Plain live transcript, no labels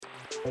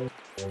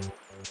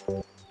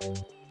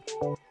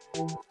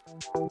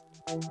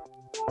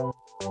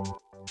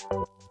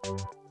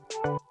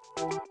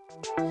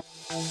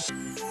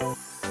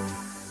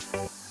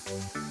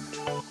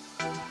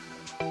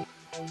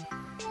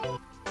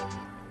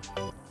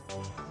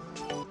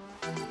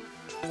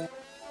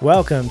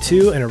Welcome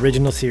to an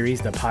original series,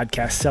 the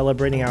podcast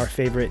celebrating our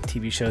favorite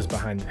TV shows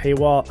behind the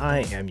paywall. I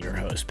am your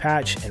host,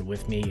 Patch, and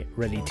with me,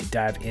 ready to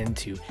dive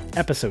into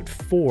episode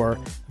 4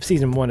 of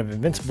season 1 of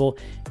Invincible,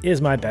 is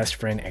my best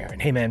friend, Aaron.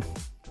 Hey, man.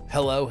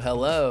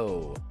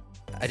 Hello.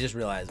 I just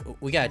realized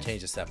we got to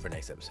change this up for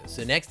next episode.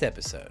 So next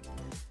episode,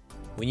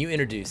 when you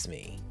introduce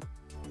me,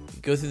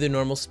 you go through the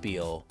normal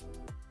spiel,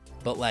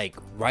 but like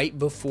right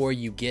before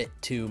you get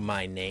to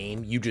my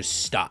name, you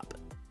just stop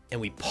and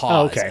we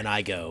pause and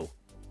I go,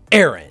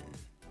 Aaron.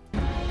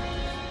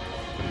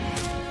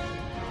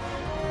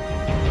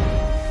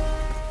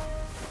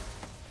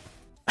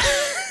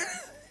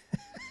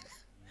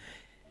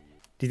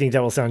 Do you think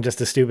that will sound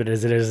just as stupid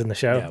as it is in the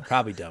show? Yeah,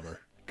 probably dumber.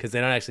 Because they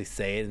don't actually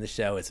say it in the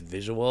show. It's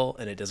visual,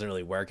 and it doesn't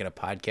really work in a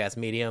podcast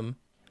medium,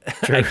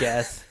 True. I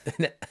guess.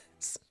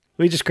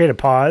 We just create a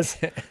pause,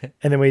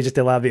 and then we just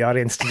allow the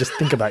audience to just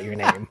think about your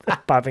name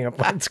popping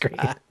up on screen.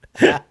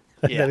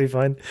 That'd be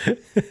fun.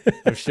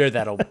 I'm sure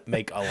that'll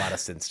make a lot of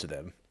sense to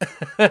them.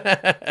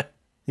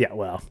 Yeah,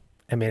 well,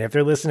 I mean, if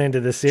they're listening to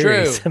this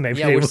series, True.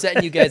 maybe we're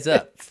setting you guys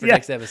up for Yeah.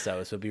 next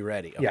episode, so be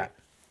ready. Okay. Yeah,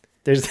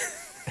 there's.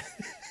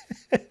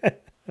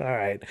 All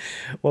right.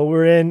 Well,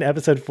 we're in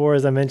episode 4,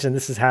 as I mentioned.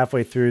 This is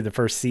halfway through the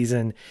first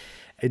season.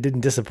 It didn't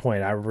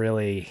disappoint. I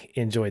really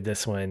enjoyed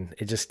this one.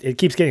 It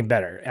keeps getting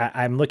better.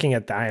 I'm looking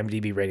at the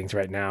IMDb ratings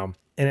right now,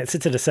 and it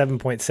sits at a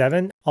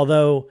 7.7.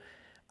 Although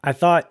I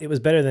thought it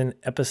was better than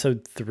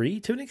episode 3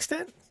 to an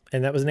extent,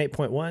 and that was an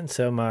 8.1.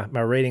 So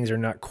my ratings are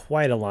not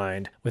quite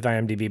aligned with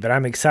IMDb, but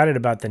I'm excited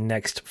about the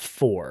next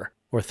 4,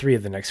 or 3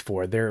 of the next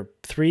 4. There are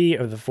 3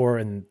 of the 4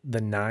 in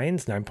the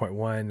 9s,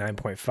 9.1,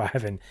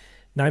 9.5, and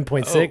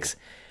 9.6,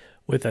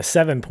 with a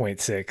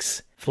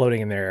 7.6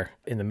 floating in there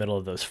in the middle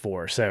of those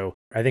 4. So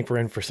I think we're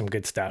in for some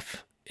good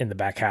stuff in the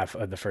back half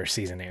of the first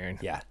season, Aaron.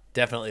 Yeah,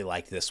 definitely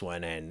like this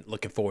one and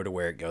looking forward to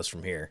where it goes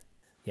from here.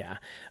 Yeah.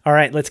 All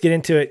right, let's get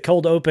into it.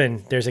 Cold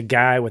open. There's a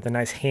guy with a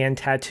nice hand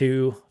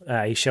tattoo.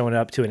 He's showing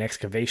up to an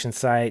excavation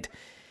site.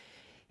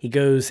 He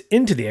goes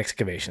into the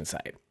excavation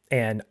site,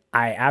 and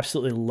I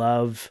absolutely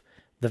love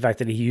the fact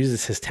that he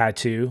uses his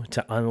tattoo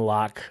to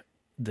unlock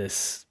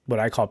this, what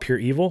I call pure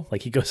evil.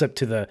 Like, he goes up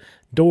to the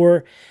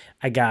door.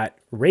 I got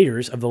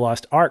Raiders of the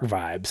Lost Ark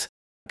vibes,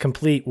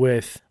 complete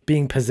with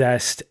being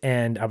possessed,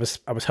 and I was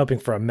hoping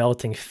for a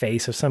melting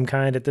face of some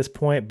kind at this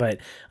point, but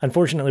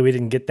unfortunately we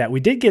didn't get that. We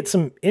did get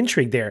some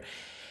intrigue there.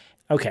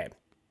 Okay,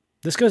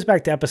 this goes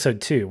back to episode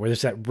 2, where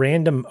there's that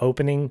random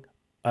opening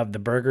of the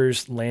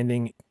burgers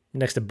landing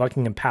next to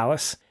Buckingham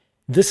Palace.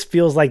 This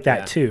feels like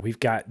that too. We've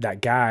got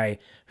that guy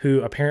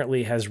who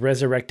apparently has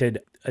resurrected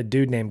a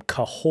dude named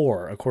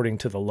Kahor, according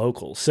to the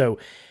locals. So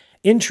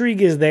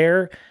intrigue is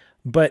there,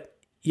 but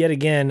yet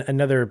again,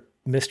 another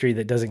mystery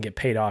that doesn't get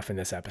paid off in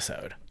this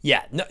episode.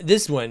 Yeah, no,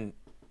 this one,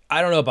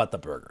 I don't know about the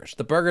burgers.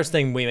 The burgers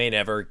thing we may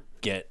never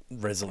get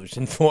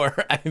resolution for.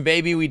 I mean,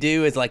 maybe we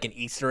do as like an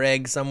Easter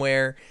egg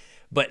somewhere,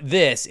 but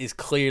this is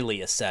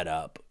clearly a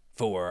setup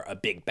for a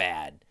big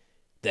bad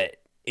that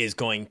is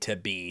going to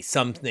be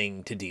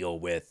something to deal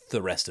with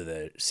the rest of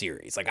the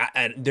series. Like,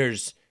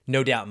 there's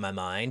no doubt in my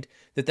mind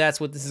that that's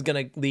what this is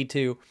going to lead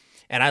to,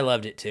 and I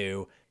loved it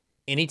too.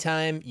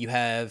 Anytime you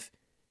have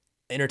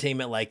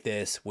entertainment like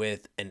this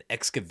with an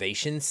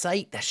excavation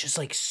site, that's just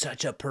like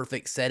such a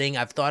perfect setting.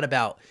 I've thought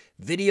about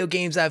video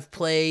games I've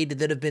played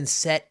that have been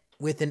set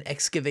with an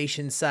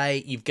excavation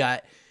site. You've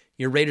got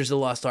your Raiders of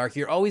the Lost Ark.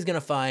 You're always going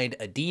to find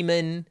a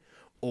demon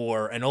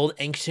or an old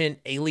ancient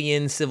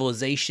alien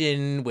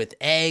civilization with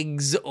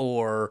eggs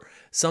or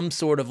some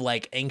sort of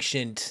like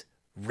ancient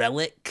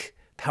relic,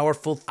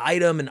 powerful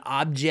item and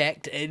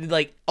object, and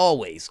like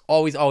always.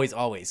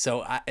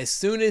 So as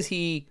soon as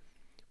he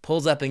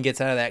pulls up and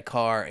gets out of that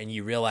car and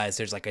you realize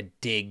there's like a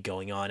dig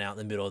going on out in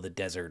the middle of the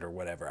desert or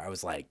whatever, I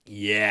was like,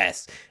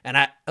 yes. And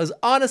I was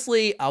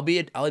honestly, I'll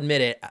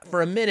admit it,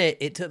 for a minute,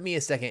 it took me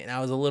a second and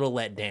I was a little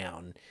let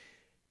down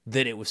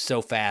that it was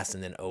so fast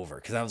and then over.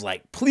 Cause I was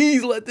like,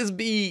 please let this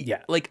be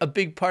like a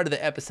big part of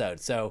the episode.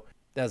 So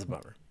that was a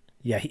bummer.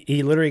 Yeah.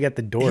 He literally got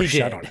the door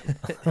shut on him.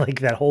 Like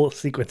that whole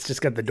sequence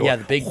just got the door. Yeah.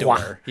 The big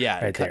door.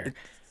 Yeah. Right there.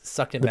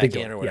 Sucked him back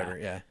in or whatever.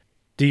 Yeah.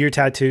 Do your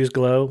tattoos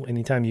glow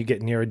anytime you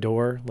get near a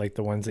door, like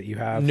the ones that you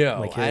have? No,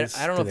 like I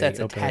don't know if that's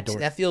attached.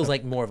 That feels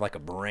like more of like a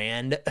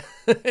brand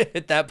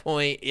at that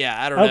point.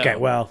 Yeah, I don't know. Okay,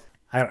 well,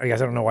 I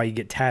guess I don't know why you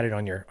get tatted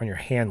on your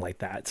hand like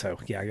that. So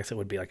yeah, I guess it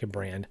would be like a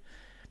brand.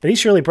 But he's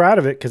surely proud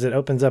of it because it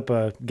opens up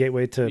a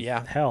gateway to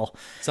hell.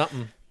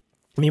 Something.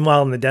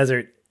 Meanwhile, in the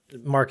desert,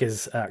 Mark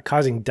is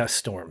causing dust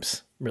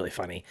storms. Really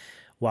funny.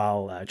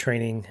 While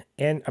training,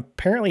 and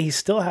apparently he's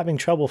still having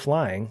trouble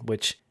flying,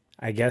 which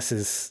I guess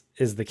is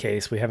the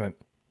case. We haven't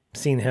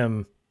seen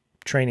him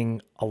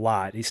training a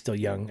lot. He's still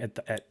young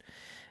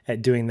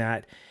at doing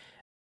that.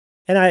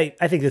 And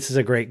I think this is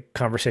a great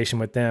conversation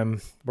with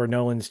them where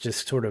Nolan's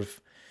just sort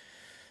of,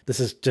 this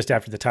is just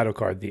after the title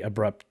card, the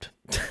abrupt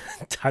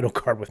title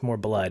card with more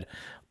blood.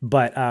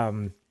 But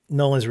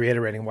Nolan's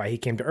reiterating why he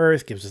came to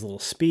Earth, gives his little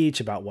speech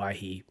about why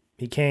he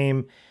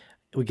came.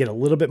 We get a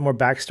little bit more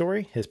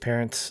backstory. His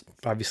parents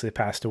obviously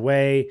passed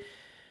away,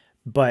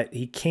 but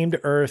he came to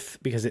Earth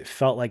because it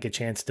felt like a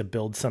chance to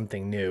build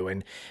something new.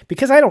 And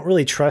because I don't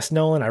really trust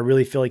Nolan, I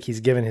really feel like he's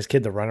given his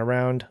kid the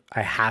runaround.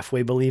 I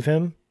halfway believe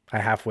him. I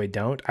halfway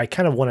don't. I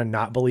kind of want to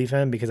not believe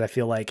him because I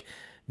feel like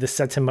this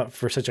sets him up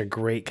for such a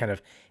great kind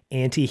of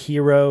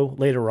anti-hero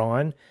later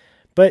on.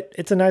 But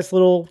it's a nice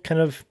little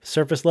kind of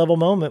surface level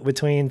moment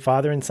between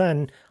father and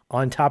son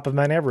on top of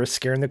Mount Everest,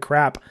 scaring the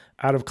crap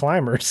out of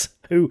climbers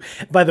who,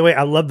 by the way,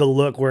 I love the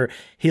look where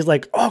he's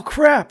like, oh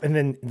crap. And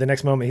then the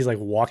next moment he's like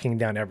walking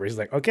down Everest. He's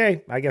like,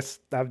 okay, I guess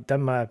I've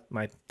done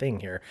my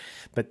thing here.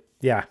 But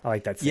yeah, I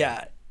like that scene.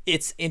 Yeah.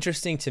 It's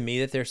interesting to me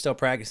that they're still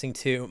practicing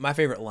too. My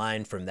favorite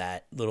line from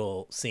that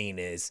little scene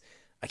is,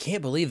 I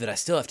can't believe that I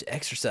still have to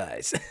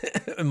exercise.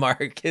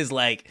 Mark is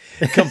like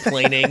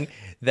complaining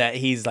that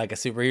he's like a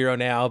superhero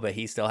now, but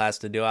he still has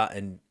to do it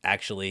and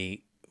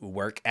actually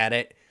work at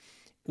it.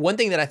 One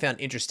thing that I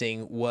found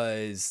interesting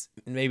was,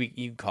 maybe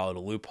you call it a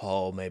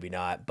loophole, maybe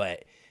not,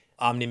 but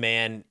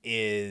Omni-Man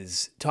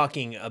is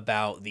talking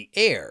about the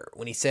air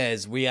when he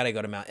says, we got to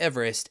go to Mount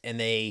Everest, and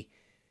they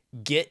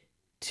get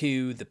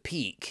to the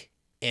peak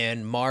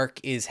and Mark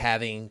is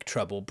having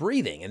trouble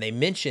breathing. And they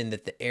mention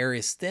that the air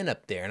is thin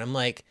up there. And I'm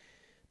like,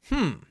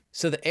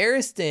 so the air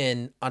is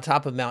thin on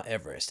top of Mount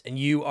Everest and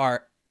you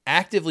are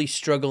actively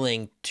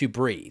struggling to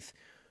breathe,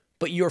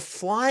 but you're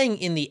flying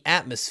in the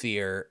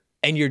atmosphere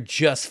and you're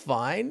just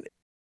fine.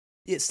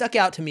 It stuck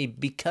out to me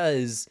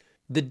because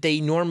they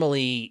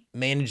normally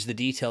manage the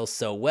details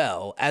so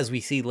well, as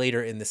we see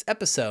later in this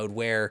episode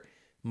where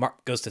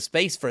Mark goes to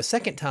space for a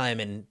second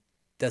time and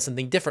does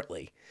something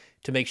differently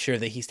to make sure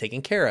that he's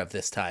taken care of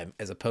this time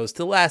as opposed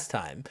to last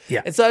time.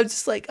 Yeah. And so I'm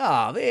just like,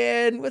 oh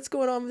man, what's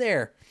going on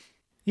there?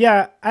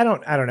 Yeah, I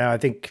don't know. I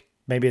think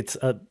maybe it's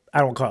I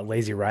don't call it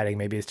lazy writing.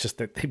 Maybe it's just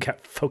that they've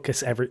got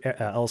focus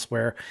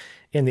elsewhere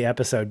in the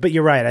episode. But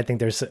you're right. I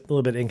think there's a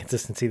little bit of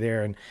inconsistency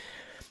there. And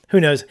who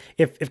knows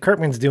if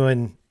Kirkman's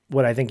doing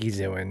what I think he's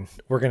doing,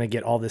 we're going to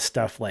get all this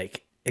stuff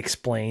like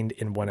explained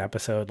in one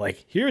episode.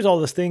 Like, here's all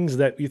those things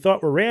that you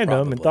thought were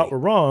random and thought were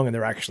wrong, and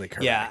they're actually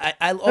correct. Yeah,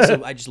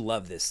 I just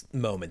love this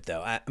moment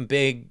though. I'm a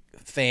big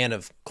fan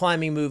of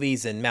climbing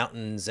movies and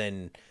mountains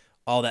and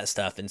all that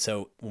stuff. And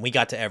so when we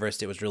got to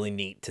Everest, it was really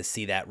neat to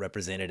see that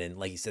represented. And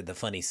like you said, the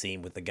funny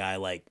scene with the guy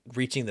like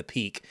reaching the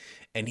peak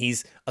and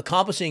he's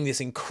accomplishing this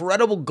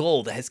incredible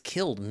goal that has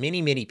killed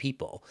many, many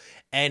people.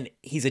 And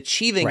he's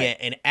achieving it.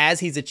 And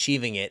as he's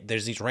achieving it,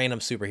 there's these random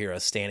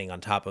superheroes standing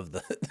on top of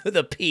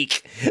the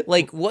peak.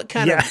 Like, what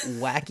kind of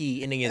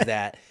wacky ending is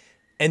that?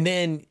 And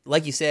then,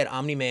 like you said,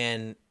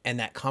 Omni-Man and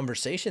that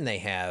conversation they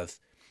have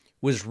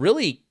was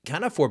really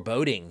kind of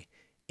foreboding.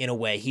 In a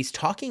way, he's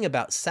talking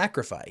about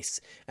sacrifice.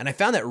 And I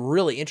found that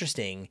really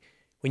interesting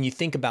when you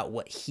think about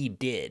what he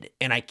did.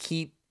 And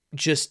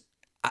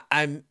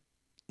I'm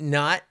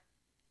not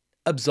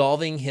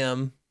absolving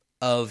him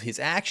of his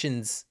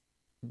actions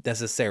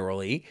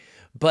necessarily,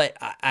 but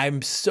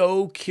I'm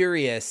so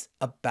curious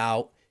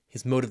about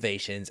his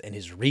motivations and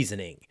his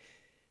reasoning.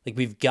 Like,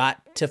 we've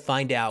got to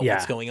find out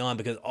what's going on,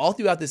 because all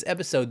throughout this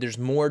episode, there's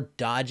more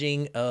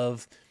dodging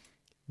of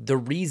the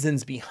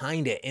reasons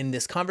behind it. And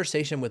this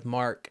conversation with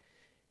Mark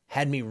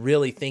had me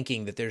really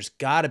thinking that there's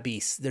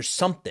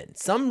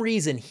some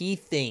reason he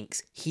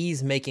thinks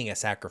he's making a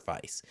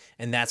sacrifice,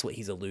 and that's what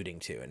he's alluding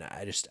to. And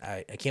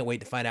I can't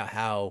wait to find out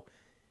how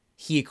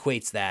he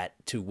equates that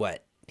to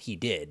what he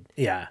did.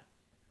 Yeah.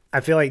 I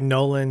feel like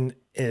Nolan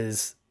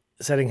is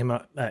setting him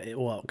up.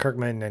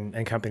 Kirkman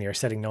and company are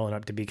setting Nolan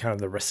up to be kind of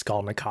the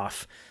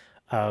Raskolnikov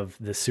of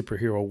the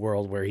superhero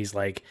world, where he's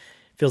like,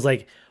 feels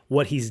like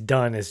what he's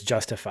done is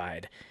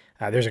justified.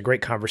 There's a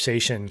great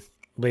conversation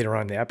later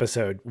on in the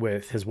episode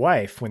with his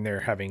wife when they're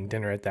having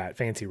dinner at that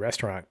fancy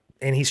restaurant.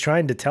 And he's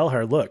trying to tell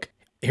her, look,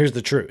 here's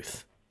the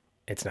truth.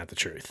 It's not the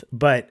truth.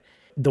 But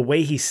the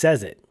way he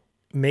says it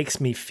makes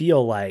me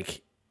feel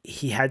like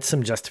he had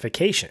some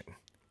justification.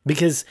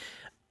 Because,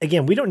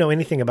 again, we don't know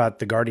anything about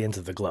the Guardians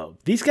of the Globe.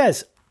 These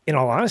guys, in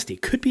all honesty,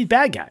 could be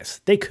bad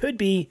guys. They could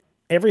be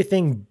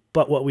everything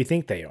but what we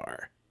think they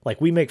are. Like,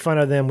 we make fun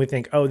of them. We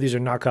think, oh, these are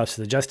knockoffs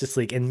of the Justice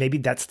League. And maybe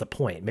that's the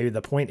point. Maybe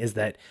the point is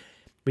that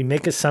we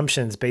make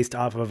assumptions based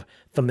off of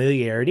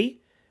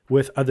familiarity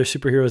with other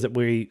superheroes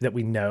that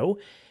we know,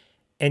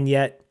 and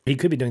yet he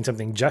could be doing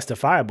something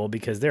justifiable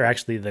because they're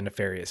actually the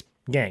nefarious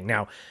gang.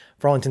 Now,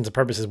 for all intents and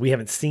purposes, we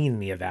haven't seen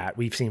any of that.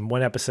 We've seen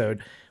one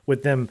episode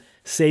with them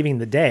saving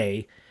the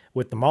day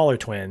with the Mahler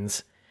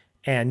twins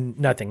and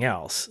nothing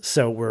else.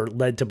 So we're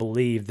led to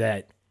believe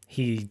that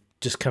he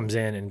just comes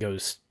in and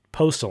goes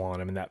postal on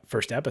him in that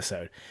first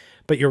episode.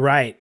 But you're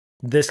right.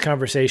 This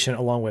conversation,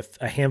 along with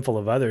a handful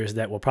of others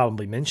that we'll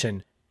probably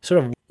mention,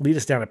 sort of lead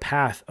us down a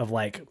path of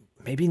like,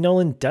 maybe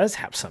Nolan does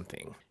have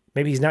something.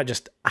 Maybe he's not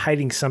just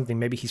hiding something.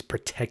 Maybe he's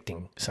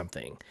protecting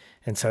something.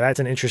 And so that's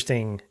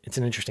it's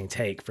an interesting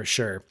take for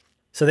sure.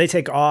 So they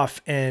take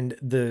off and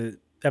the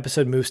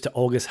episode moves to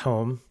Olga's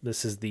home.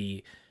 This is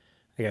the,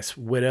 I guess,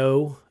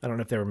 widow. I don't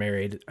know if they were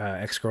married,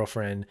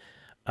 ex-girlfriend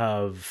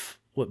of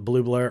what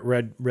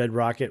Red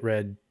Rocket,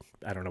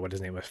 I don't know what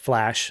his name was,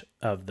 Flash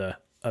of the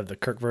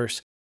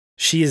Kirkverse.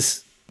 She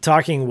is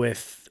talking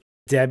with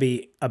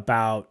Debbie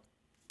about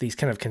these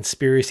kind of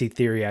conspiracy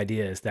theory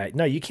ideas that,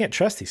 no, you can't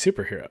trust these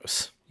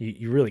superheroes.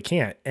 You really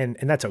can't. And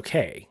that's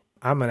okay.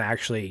 I'm going to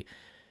actually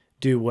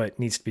do what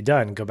needs to be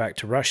done, go back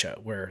to Russia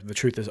where the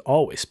truth is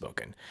always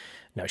spoken.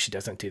 No, she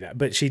doesn't do that.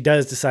 But she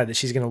does decide that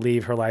she's going to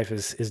leave. Her life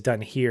is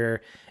done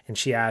here. And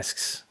she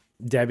asks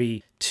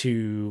Debbie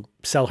to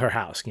sell her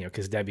house,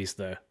 because Debbie's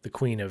the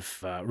queen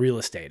of real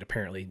estate,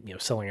 apparently,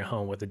 selling a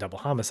home with a double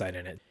homicide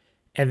in it.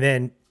 And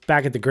then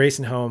back at the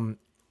Grayson home,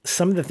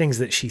 some of the things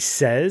that she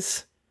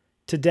says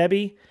to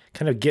Debbie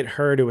kind of get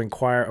her to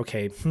inquire,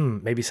 okay,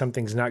 maybe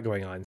something's not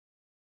going on.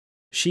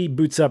 She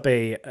boots up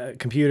a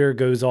computer,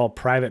 goes all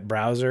private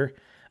browser.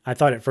 I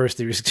thought at first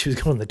she was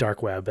going the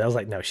dark web, but I was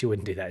like, no, she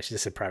wouldn't do that. She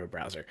just said private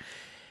browser.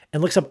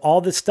 And looks up all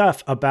this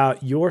stuff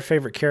about your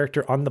favorite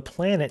character on the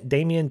planet,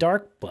 Damien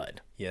Darkblood.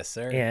 Yes,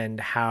 sir.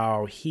 And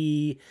how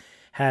he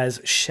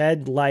has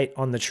shed light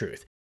on the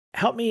truth.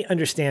 Help me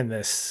understand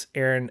this,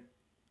 Aaron.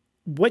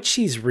 What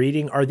she's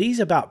reading, are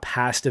these about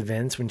past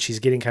events when she's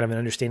getting kind of an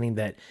understanding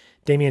that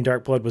Damien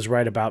Darkblood was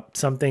right about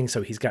something,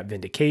 so he's got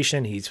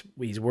vindication, he's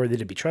worthy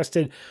to be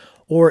trusted?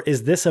 Or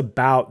is this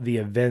about the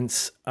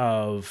events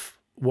of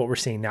what we're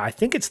seeing now? I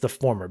think it's the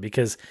former,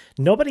 because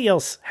nobody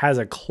else has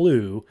a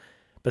clue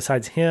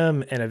besides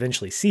him and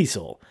eventually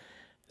Cecil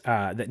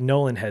that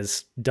Nolan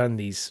has done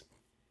these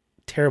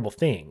terrible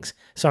things.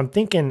 So I'm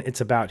thinking it's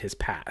about his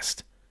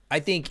past. I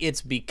think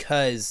it's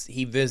because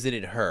he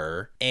visited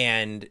her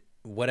and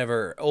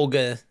whatever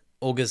Olga's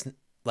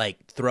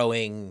like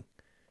throwing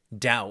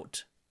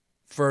doubt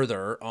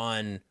further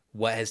on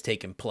what has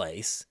taken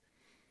place.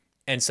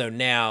 And so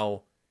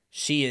now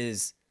she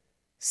is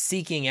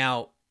seeking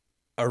out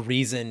a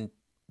reason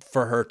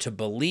for her to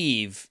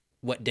believe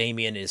what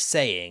Damien is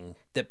saying,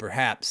 that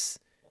perhaps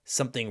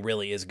something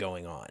really is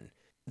going on.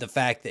 The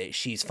fact that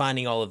she's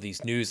finding all of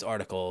these news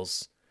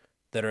articles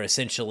that are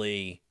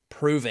essentially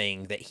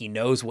proving that he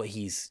knows what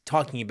he's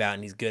talking about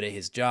and he's good at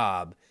his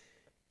job,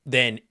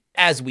 then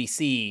as we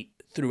see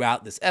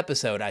throughout this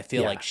episode, I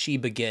feel like she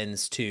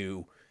begins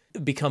to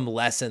become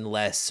less and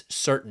less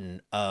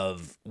certain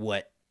of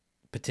what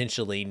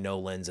potentially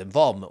Nolan's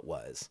involvement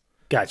was.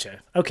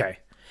 Gotcha. Okay.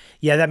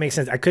 Yeah, that makes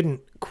sense. I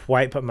couldn't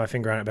quite put my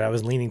finger on it, but I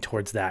was leaning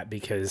towards that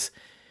because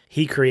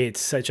he creates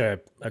such a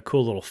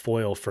cool little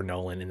foil for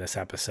Nolan in this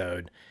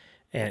episode.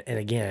 And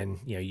again,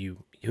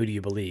 who do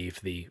you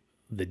believe? The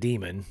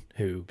demon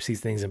who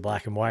sees things in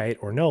black and white,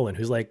 or Nolan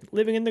who's like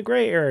living in the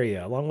gray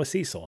area along with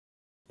Cecil?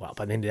 Well,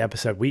 by the end of the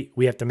episode,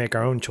 we have to make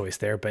our own choice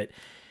there. But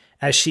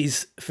as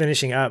she's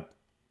finishing up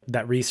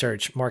that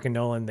research, Mark and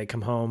Nolan, they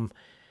come home.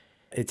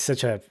 It's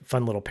such a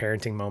fun little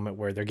parenting moment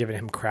where they're giving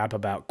him crap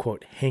about,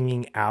 quote,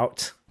 hanging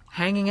out.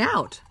 Hanging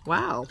out?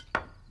 Wow.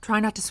 Try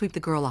not to sweep the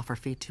girl off her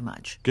feet too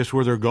much. Guess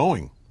where they're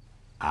going?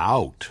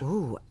 Out.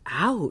 Ooh,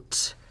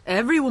 out.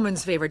 Every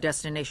woman's favorite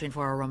destination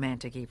for a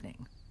romantic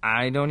evening.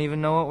 I don't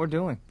even know what we're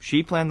doing.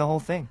 She planned the whole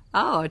thing.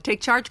 Oh,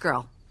 take charge,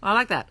 girl. I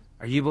like that.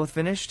 Are you both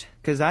finished?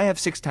 Because I have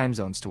 6 time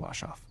zones to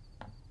wash off.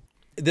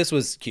 This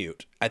was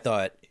cute. I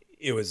thought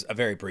it was a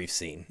very brief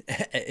scene.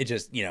 It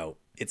just,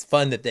 it's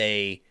fun that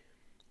they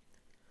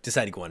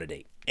decide to go on a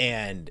date.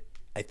 And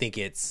I think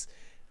it's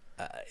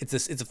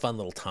a fun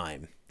little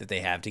time that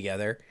they have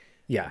together.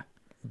 Yeah.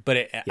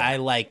 But I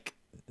like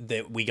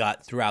that we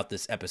got throughout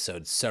this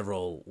episode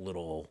several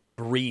little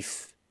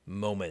brief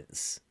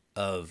moments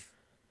of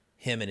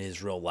him in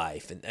his real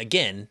life. And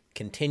again,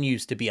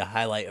 continues to be a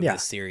highlight of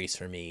this series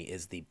for me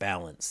is the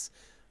balance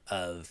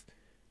of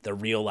the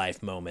real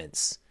life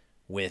moments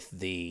with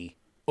the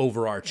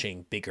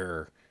overarching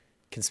bigger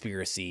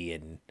conspiracy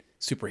and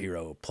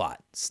superhero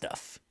plot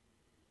stuff.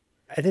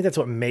 I think that's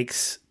what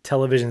makes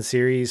television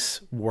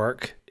series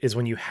work, is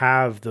when you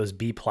have those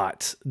B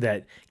plots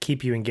that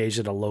keep you engaged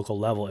at a local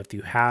level. If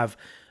you have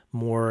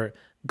more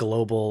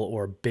global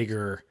or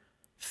bigger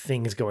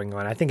things going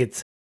on, I think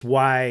it's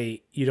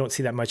why you don't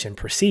see that much in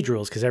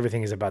procedurals, because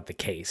everything is about the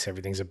case.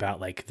 Everything's about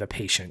like the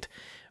patient.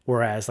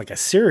 Whereas like a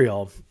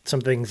serial,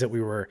 some things that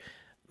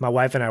my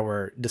wife and I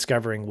were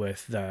discovering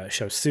with the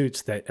show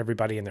Suits that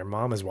everybody and their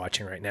mom is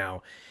watching right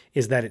now,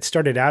 is that it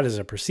started out as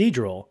a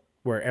procedural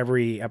where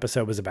every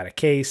episode was about a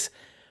case,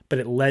 but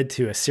it led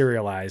to a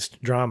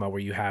serialized drama where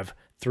you have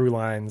through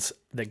lines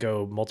that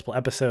go multiple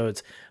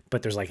episodes,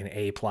 but there's like an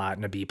A plot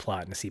and a B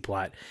plot and a C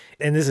plot.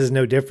 And this is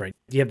no different.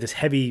 You have this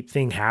heavy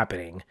thing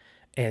happening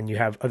and you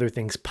have other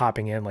things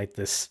popping in, like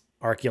this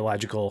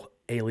archaeological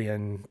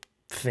alien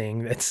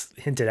thing that's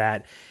hinted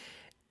at,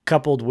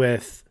 coupled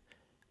with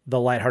the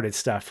lighthearted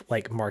stuff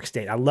like Mark's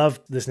date. I love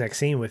this next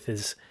scene with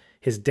his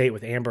date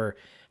with Amber,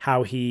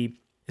 how he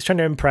is trying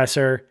to impress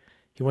her.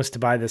 He wants to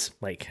buy this,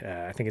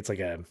 I think it's like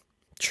a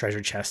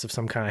treasure chest of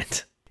some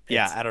kind.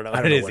 Yeah, I don't know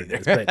I what don't it know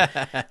is what it either.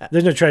 is, but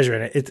there's no treasure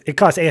in it. It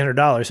costs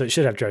 $800, so it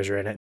should have treasure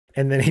in it.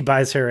 And then he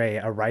buys her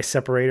a rice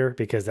separator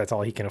because that's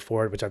all he can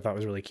afford, which I thought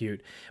was really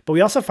cute. But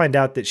we also find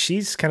out that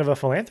she's kind of a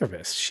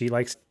philanthropist. She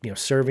likes,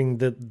 serving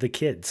the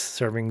kids,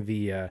 serving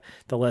the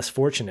less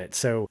fortunate.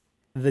 So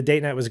the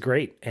date night was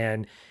great,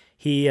 and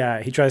he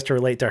tries to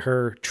relate to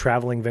her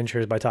traveling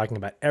ventures by talking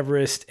about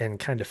Everest and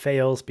kind of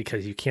fails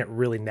because you can't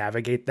really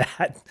navigate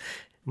that.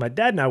 My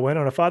dad and I went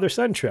on a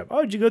father-son trip.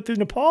 Oh, did you go through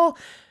Nepal?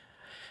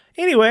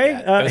 Anyway,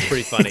 It was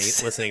pretty funny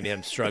listening to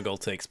him struggle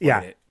to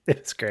explain it.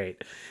 It's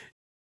great.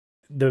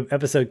 The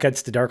episode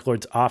cuts to Dark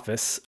Lord's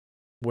office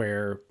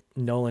where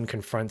Nolan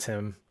confronts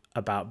him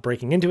about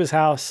breaking into his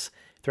house,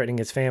 threatening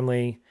his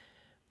family,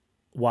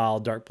 while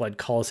Darkblood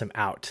calls him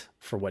out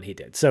for what he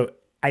did. So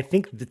I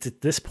think that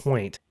at this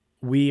point,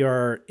 we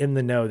are in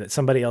the know that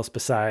somebody else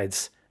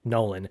besides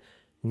Nolan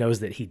knows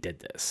that he did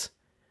this.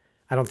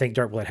 I don't think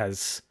Darkblood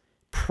has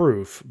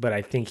proof, but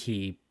I think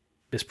he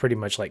is pretty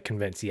much like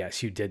convinced,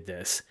 yes, you did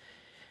this.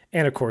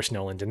 And of course,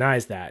 Nolan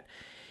denies that.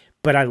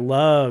 But I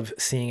love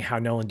seeing how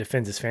Nolan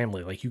defends his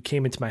family. Like, you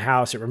came into my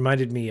house. It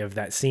reminded me of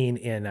that scene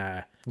in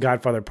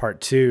Godfather Part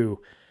 2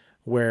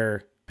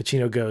 where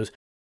Pacino goes,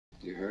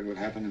 You heard what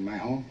happened in my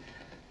home?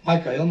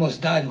 Mike, I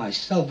almost died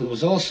myself. It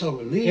was all so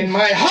relieved. In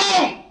my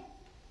home!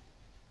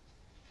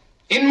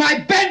 In my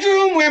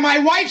bedroom where my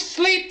wife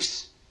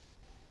sleeps!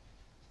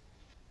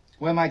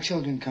 Where my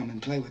children come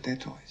and play with their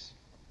toys.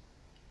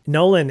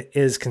 Nolan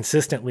is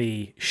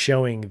consistently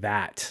showing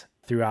that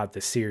throughout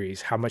the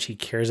series, how much he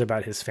cares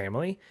about his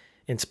family,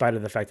 in spite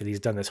of the fact that he's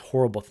done this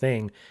horrible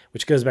thing,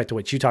 which goes back to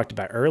what you talked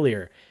about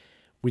earlier.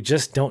 We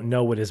just don't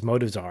know what his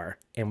motives are,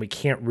 and we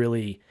can't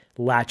really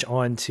latch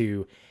on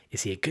to,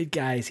 is he a good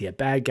guy? Is he a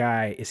bad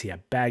guy? Is he a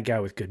bad guy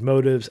with good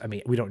motives? I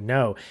mean, we don't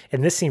know.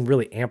 And this scene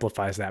really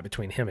amplifies that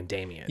between him and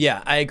Damien.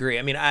 Yeah, I agree.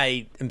 I mean,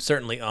 I am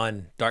certainly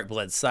on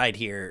Darkblood's side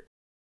here.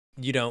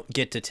 You don't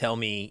get to tell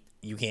me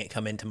you can't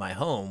come into my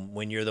home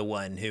when you're the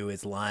one who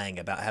is lying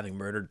about having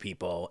murdered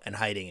people and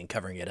hiding and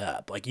covering it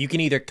up. Like, you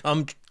can either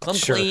come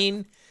Sure.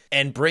 clean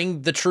and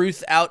bring the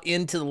truth out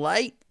into the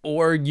light,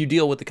 or you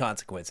deal with the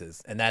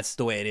consequences. And that's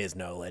the way it is,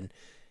 Nolan.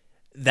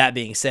 That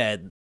being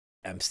said,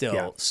 I'm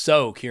still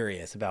so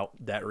curious about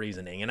that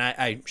reasoning. And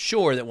I'm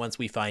sure that once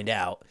we find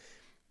out,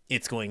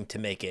 it's going to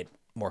make it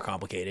more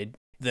complicated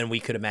than we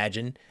could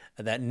imagine.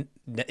 That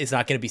it's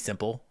not going to be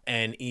simple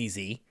and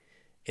easy.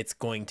 It's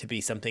going to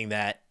be something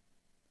that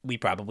we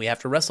probably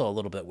have to wrestle a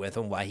little bit with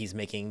on why he's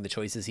making the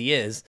choices he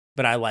is.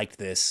 But I liked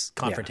this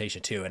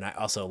confrontation too. And I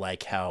also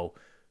like how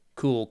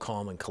cool,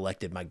 calm, and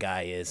collected my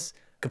guy is,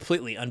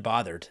 completely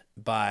unbothered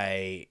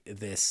by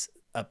this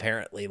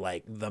apparently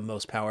like the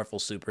most powerful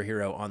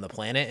superhero on the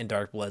planet. And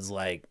Darkblood's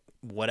like,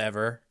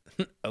 whatever.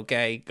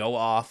 Okay, go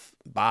off.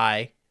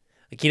 Bye.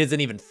 Like, he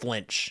doesn't even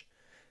flinch.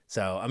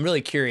 So I'm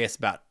really curious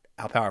about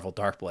how powerful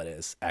Darkblood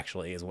is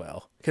actually as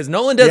well. Because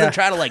Nolan doesn't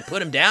try to like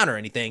put him down or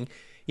anything.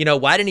 You know,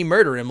 why didn't he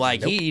murder him?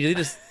 Like, he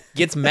just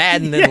gets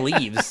mad and then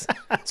leaves,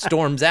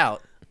 storms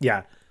out.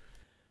 Yeah.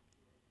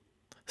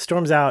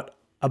 Storms out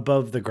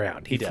above the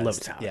ground. He does,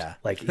 floats out. yeah.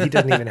 Like, he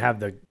doesn't even have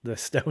the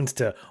stones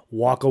to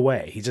walk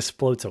away. He just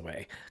floats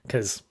away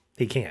because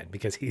he can,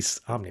 because he's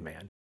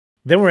Omni-Man.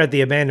 Then we're at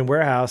the abandoned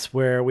warehouse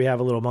where we have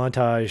a little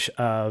montage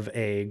of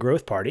a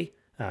growth party.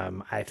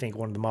 I think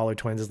one of the Mahler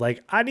twins is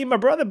like, I need my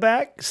brother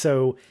back.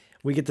 So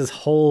we get this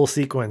whole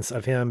sequence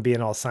of him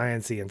being all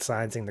sciencey and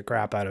sciencing the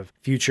crap out of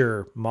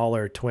future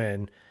Mahler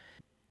twin.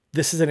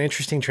 This is an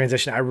interesting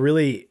transition.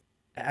 I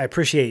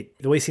appreciate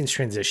the way scenes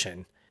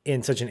transition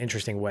in such an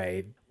interesting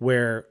way,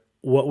 where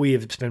what we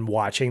have been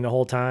watching the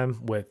whole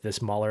time with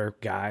this Mahler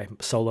guy,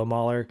 Solo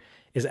Mahler,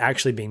 is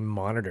actually being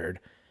monitored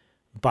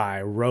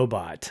by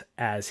Robot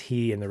as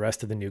he and the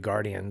rest of the new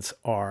Guardians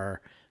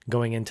are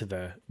going into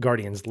the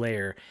Guardians'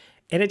 lair.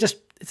 And it's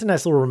a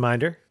nice little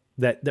reminder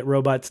that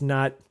Robot's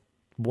not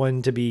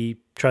one to be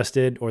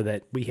trusted, or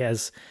that he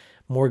has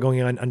more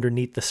going on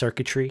underneath the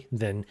circuitry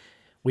than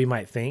we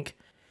might think.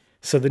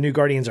 So the new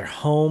Guardians are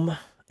home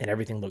and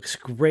everything looks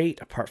great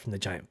apart from the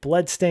giant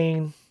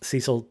bloodstain.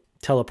 Cecil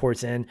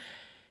teleports in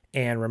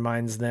and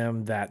reminds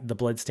them that the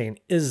bloodstain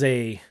is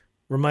a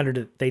reminder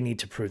that they need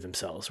to prove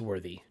themselves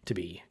worthy to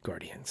be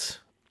Guardians.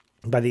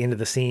 By the end of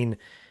the scene,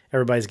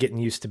 everybody's getting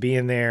used to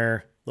being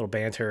there. Little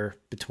banter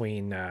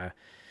between, I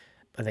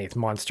think it's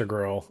Monster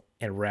Girl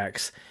and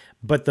Rex.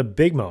 But the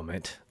big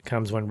moment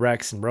comes when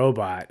Rex and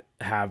Robot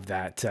have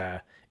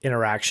that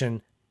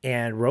interaction,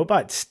 and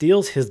Robot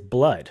steals his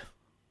blood.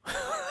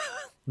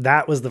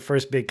 That was the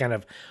first big kind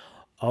of,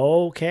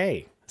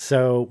 okay,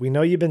 so we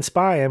know you've been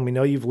spying. We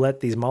know you've let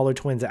these Mahler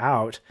twins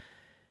out.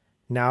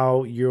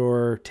 Now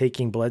you're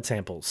taking blood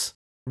samples.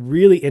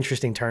 Really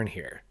interesting turn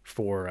here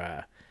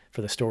for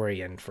the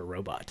story and for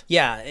Robot.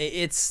 Yeah,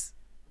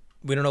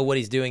 we don't know what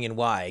he's doing and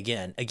why.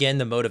 Again,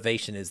 the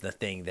motivation is the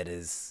thing that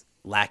is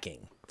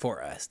lacking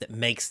for us, that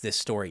makes this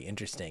story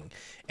interesting.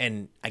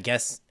 And I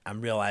guess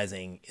I'm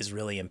realizing is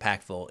really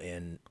impactful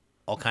in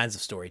all kinds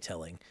of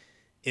storytelling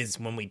is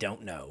when we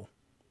don't know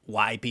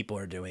why people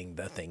are doing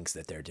the things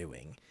that they're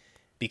doing.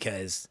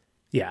 Because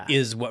Yeah.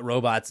 is what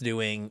Robot's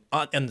doing.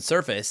 On the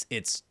surface,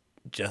 it's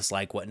just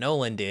like what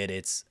Nolan did.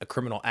 It's a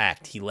criminal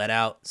act. He let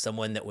out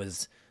someone that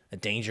was a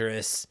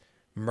dangerous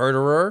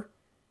murderer,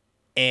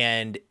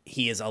 and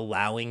he is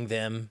allowing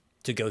them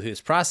to go through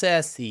this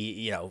process.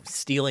 He,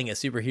 stealing a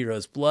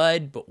superhero's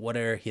blood, but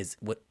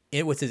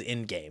what's his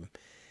end game?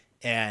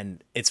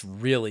 And it's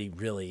really,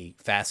 really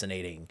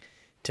fascinating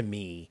to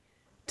me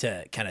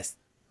to kind of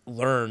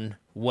learn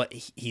what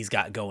he's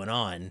got going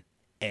on.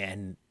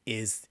 And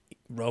is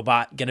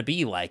Robot going to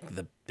be like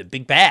the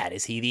big bad?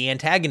 Is he the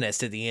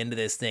antagonist at the end of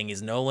this thing?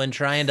 Is Nolan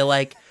trying to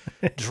like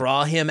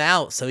draw him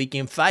out so he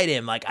can fight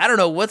him? Like, I don't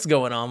know what's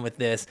going on with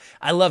this.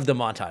 I love the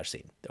montage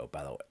scene though,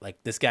 by the way.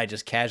 Like this guy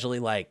just casually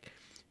like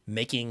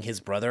making his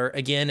brother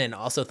again, and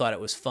also thought it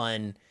was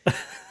fun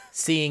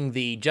seeing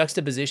the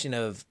juxtaposition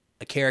of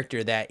a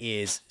character that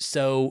is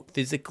so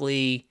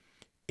physically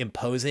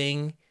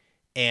imposing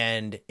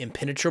and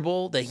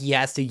impenetrable that he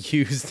has to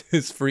use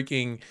this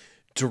freaking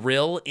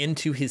drill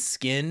into his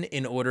skin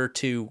in order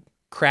to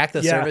crack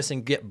the surface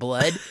and get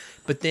blood.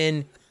 But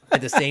then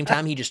at the same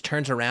time, he just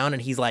turns around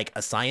and he's like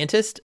a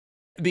scientist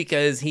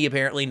because he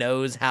apparently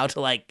knows how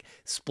to like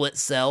split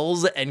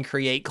cells and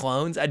create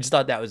clones. I just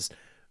thought that was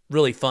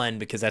really fun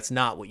because that's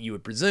not what you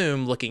would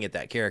presume looking at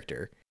that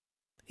character.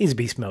 He's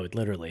beast mode,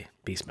 literally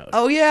beast mode.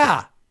 Oh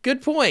yeah.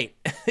 Good point.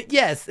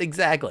 Yes,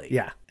 exactly.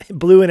 Yeah.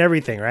 Blue and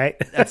everything, right?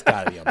 That's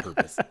gotta be on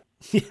purpose.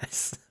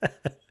 Yes.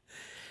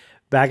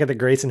 Back at the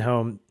Grayson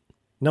home,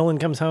 Nolan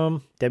comes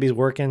home. Debbie's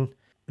working.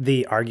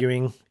 The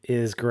arguing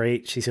is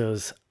great. She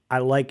goes, I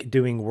like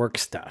doing work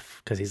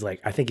stuff. Because he's like,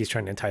 I think he's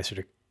trying to entice her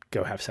to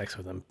go have sex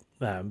with him.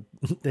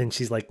 And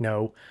she's like,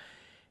 no.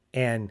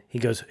 And he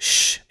goes,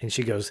 shh. And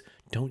she goes,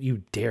 don't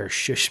you dare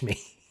shush me.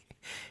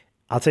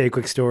 I'll tell you a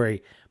quick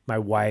story. My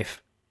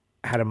wife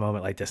had a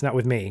moment like this, not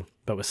with me,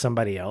 but with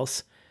somebody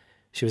else.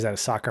 She was at a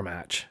soccer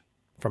match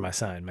for my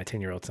son, my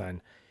 10-year-old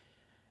son.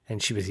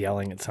 And she was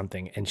yelling at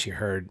something. And she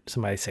heard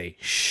somebody say,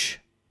 shh,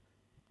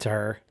 to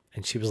her.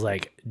 And she was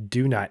like,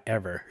 do not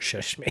ever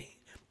shush me.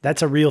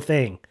 That's a real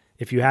thing.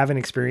 If you haven't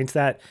experienced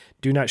that,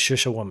 do not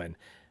shush a woman.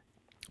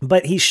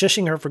 But he's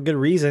shushing her for good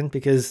reason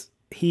because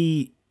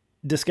he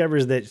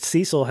discovers that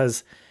Cecil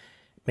has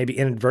maybe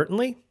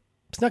inadvertently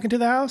snuck into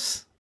the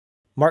house.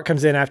 Mark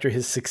comes in after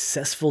his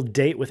successful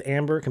date with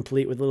Amber,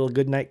 complete with a little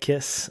goodnight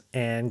kiss,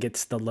 and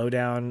gets the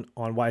lowdown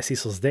on why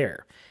Cecil's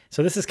there.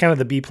 So this is kind of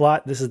the B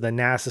plot. This is the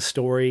NASA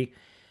story.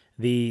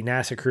 The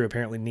NASA crew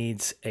apparently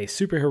needs a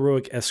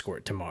superheroic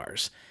escort to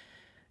Mars.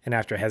 And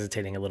after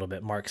hesitating a little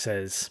bit, Mark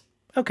says,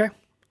 okay,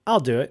 I'll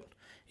do it,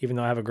 even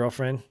though I have a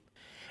girlfriend.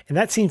 And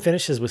that scene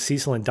finishes with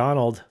Cecil and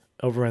Donald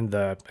over in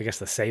the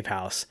safe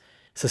house,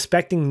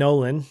 suspecting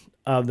Nolan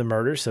of the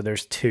murder. So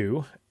there's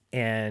two.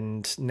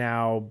 And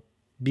now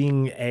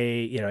being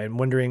and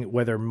wondering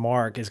whether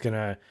Mark is going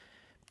to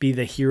be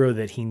the hero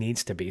that he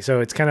needs to be. So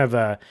it's kind of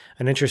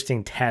an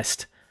interesting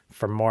test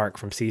for Mark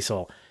from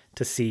Cecil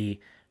to see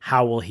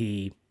how will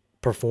he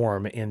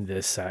perform in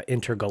this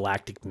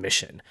intergalactic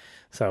mission.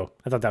 So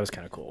I thought that was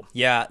kind of cool.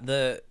 Yeah,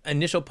 the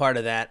initial part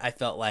of that, I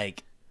felt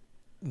like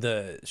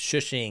the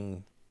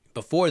shushing,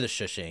 before the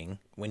shushing,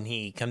 when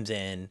he comes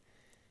in,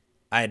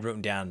 I had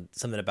written down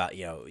something about,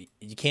 you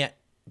can't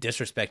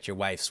disrespect your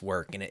wife's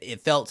work. And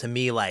it felt to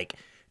me like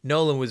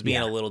Nolan was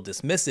being a little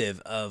dismissive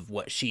of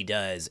what she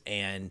does.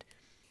 And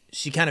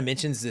she kind of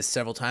mentions this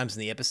several times in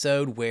the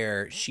episode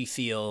where she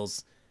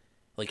feels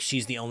like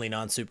she's the only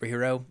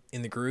non-superhero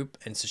in the group.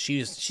 And so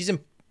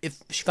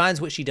if she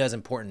finds what she does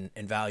important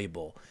and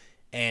valuable,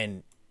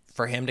 and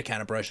for him to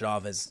kind of brush it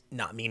off as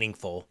not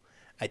meaningful,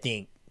 I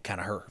think kind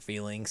of hurt her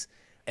feelings.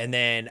 And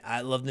then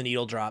I love the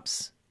needle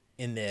drops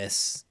in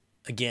this.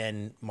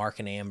 Again, Mark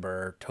and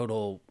Amber,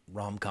 total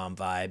rom-com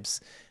vibes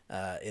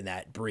in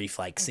that brief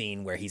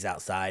scene where he's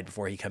outside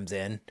before he comes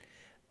in.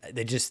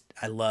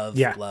 I love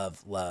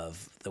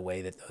the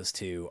way that those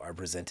two are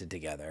presented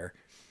together.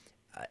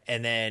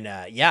 And then,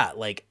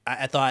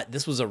 I thought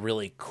this was a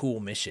really cool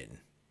mission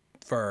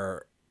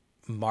for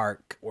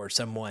Mark or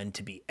someone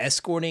to be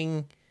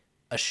escorting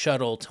a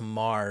shuttle to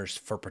Mars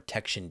for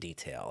protection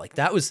detail. Like,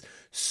 that was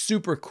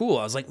super cool.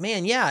 I was like,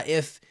 man, yeah,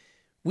 if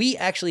we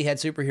actually had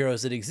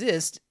superheroes that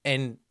exist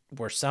and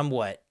were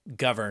somewhat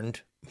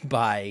governed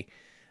by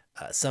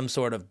some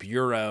sort of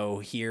bureau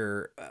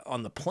here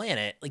on the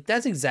planet, like,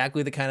 that's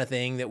exactly the kind of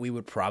thing that we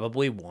would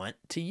probably want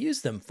to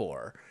use them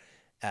for.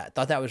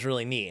 Thought that was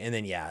really neat. And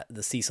then,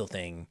 the Cecil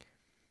thing,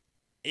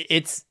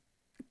 it's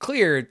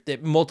clear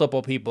that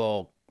multiple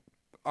people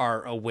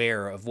are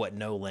aware of what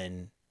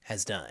Nolan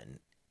has done.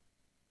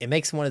 It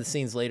makes one of the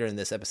scenes later in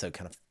this episode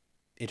kind of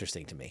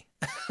interesting to me.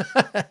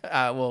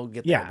 We'll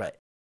get there. But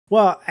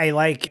well, I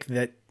like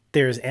that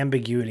there's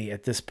ambiguity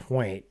at this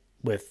point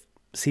with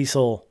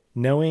Cecil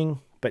knowing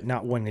but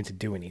not wanting to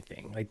do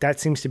anything. Like, that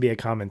seems to be a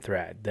common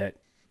thread, that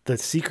the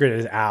secret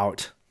is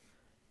out,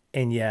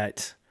 and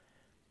yet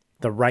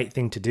the right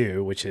thing to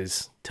do, which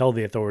is tell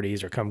the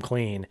authorities or come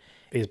clean,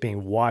 is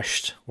being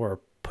washed or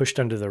pushed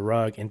under the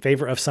rug in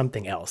favor of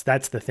something else.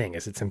 That's the thing,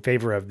 is it's in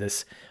favor of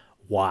this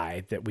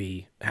why that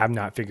we have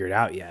not figured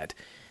out yet.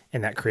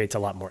 And that creates a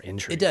lot more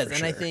intrigue. It does. for And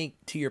sure. I think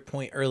to your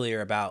point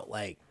earlier about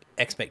like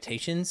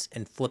expectations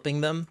and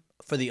flipping them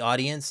for the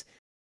audience,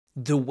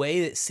 the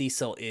way that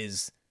Cecil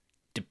is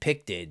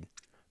depicted,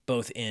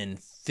 both in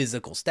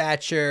physical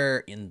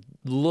stature, in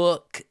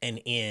look,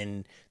 and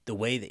in the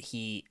way that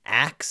he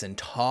acts and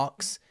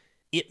talks,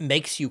 it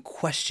makes you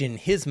question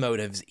his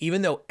motives,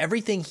 even though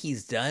everything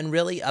he's done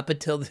really up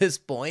until this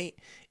point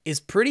is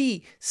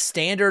pretty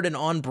standard and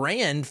on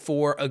brand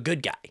for a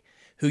good guy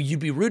who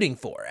you'd be rooting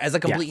for as a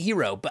complete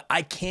hero. But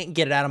I can't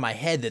get it out of my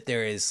head that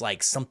there is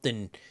like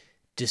something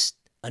just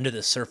under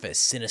the surface,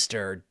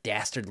 sinister,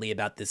 dastardly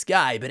about this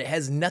guy, but it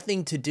has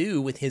nothing to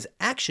do with his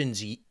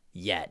actions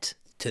yet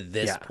to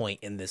this point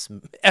in this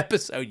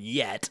episode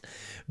yet.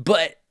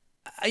 But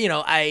you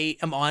know, I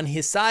am on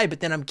his side, but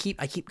then I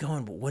keep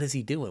going, but what is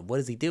he doing? What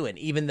is he doing?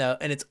 Even though,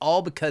 and it's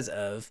all because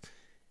of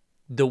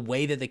the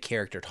way that the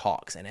character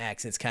talks and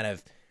acts. It's kind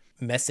of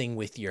messing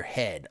with your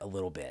head a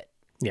little bit.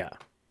 Yeah.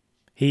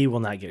 He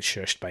will not get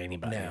shushed by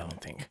anybody, No. I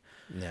don't think.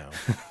 No.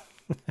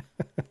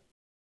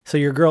 So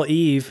your girl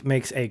Eve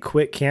makes a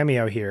quick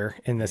cameo here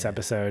in this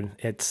episode.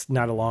 It's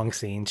not a long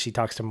scene. She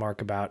talks to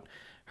Mark about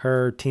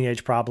her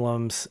teenage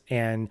problems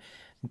and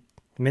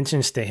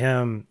mentions to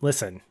him,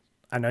 listen,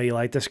 I know you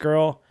like this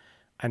girl.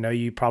 I know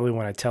you probably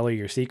want to tell her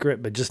your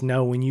secret, but just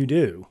know when you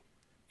do,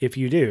 if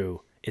you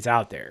do, it's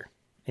out there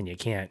and you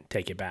can't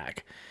take it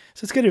back.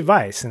 So it's good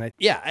advice. And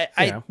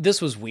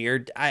This was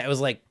weird. I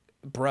was like,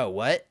 bro,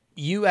 what?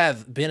 You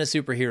have been a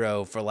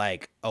superhero for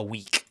like a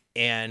week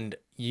and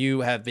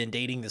you have been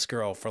dating this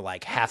girl for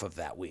like half of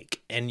that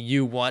week and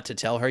you want to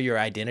tell her your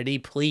identity?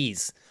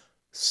 Please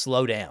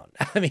slow down.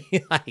 I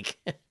mean, like,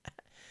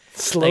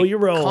 slow your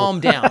roll. Calm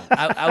down.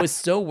 I was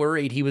so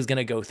worried he was going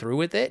to go through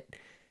with it.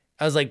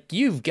 I was like,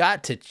 you've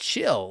got to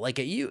chill. Like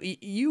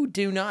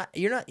you're not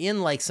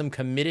in like some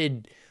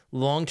committed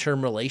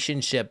long-term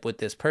relationship with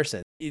this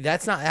person.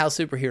 That's not how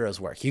superheroes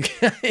work. You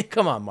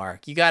come on,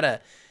 Mark, you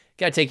gotta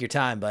take your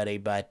time, buddy.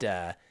 But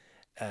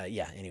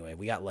anyway,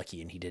 we got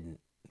lucky and he didn't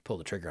pull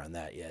the trigger on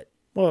that yet.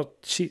 Well,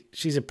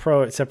 she's a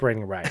pro at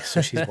separating rice,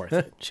 so she's worth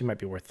it. She might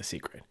be worth the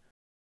secret.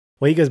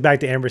 Well, he goes back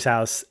to Amber's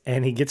house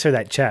and he gets her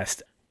that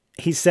chest.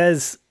 He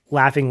says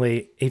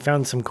laughingly he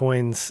found some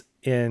coins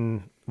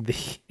in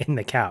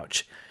the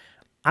couch.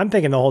 I'm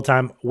thinking the whole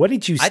time, what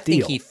did you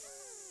steal?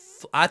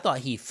 I thought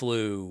he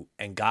flew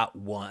and got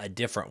a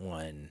different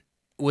one.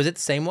 Was it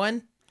the same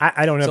one?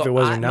 I don't know if it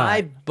was or not.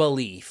 My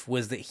belief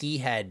was that he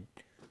had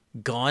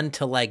gone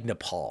to like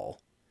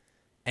Nepal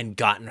and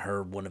gotten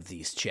her one of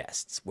these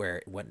chests where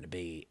it wouldn't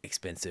be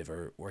expensive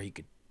or where he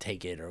could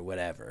take it or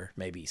whatever.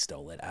 Maybe he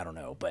stole it. I don't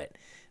know. But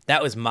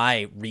that was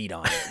my read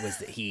on it, was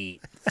that he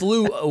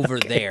flew over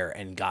there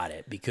and got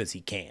it because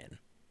he can.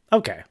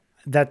 Okay.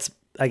 That's,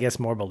 I guess,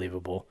 more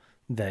believable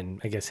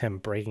than, I guess, him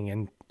breaking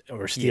in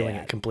or stealing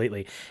it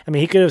completely. I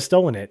mean, he could have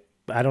stolen it,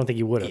 but I don't think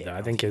he would have, though.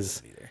 I think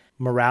his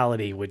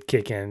morality would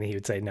kick in and he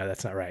would say, no,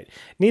 that's not right.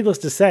 Needless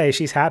to say,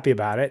 she's happy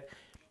about it.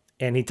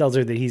 And he tells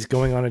her that he's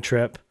going on a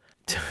trip.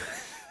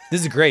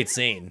 This is a great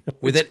scene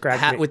with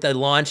the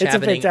launch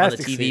happening on the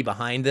TV scene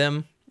behind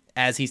them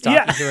as he's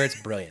talking to her.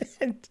 It's brilliant.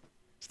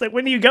 It's like,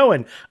 when are you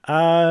going? In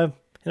a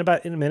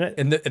minute.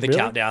 And the Really?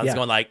 countdown's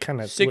going like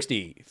kinda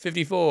 60,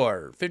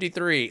 54,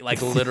 53,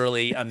 like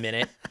literally a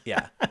minute.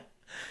 Yeah.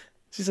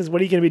 She says,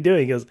 what are you going to be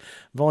doing? He goes,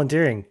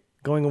 volunteering,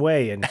 going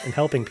away and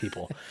helping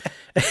people.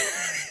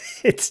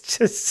 It's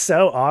just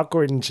so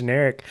awkward and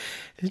generic.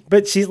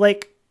 But she's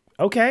like,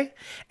 okay.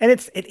 And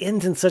it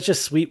ends in such a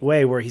sweet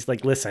way where he's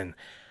like, listen,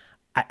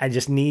 I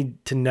just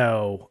need to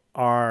know,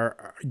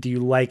 do you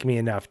like me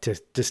enough to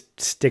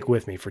just stick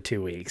with me for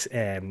 2 weeks?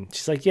 And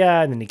she's like,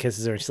 yeah. And then he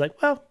kisses her and she's like,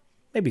 well,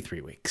 maybe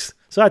 3 weeks.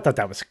 So I thought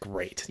that was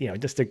great. You know,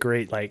 just a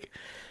great, like,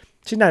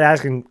 she's not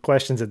asking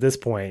questions at this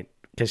point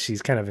because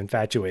she's kind of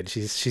infatuated.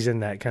 She's in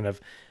that kind of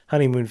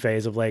honeymoon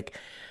phase of like,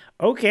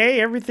 okay,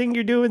 everything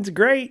you're doing's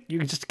great. You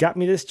just got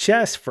me this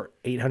chest for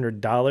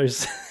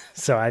 $800.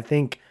 So I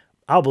think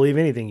I'll believe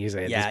anything you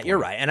say. Yeah, you're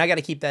right. And I got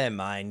to keep that in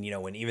mind, you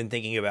know, when even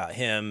thinking about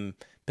him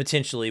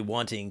potentially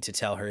wanting to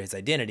tell her his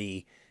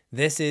identity,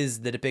 this is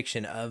the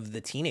depiction of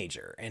the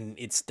teenager and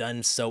it's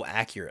done so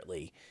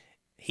accurately.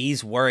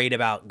 He's worried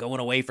about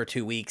going away for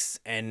 2 weeks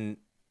and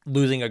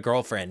losing a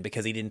girlfriend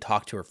because he didn't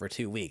talk to her for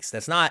 2 weeks.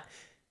 That's not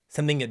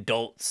something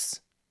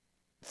adults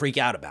freak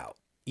out about.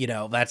 You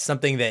know, that's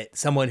something that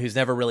someone who's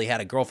never really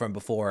had a girlfriend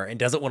before and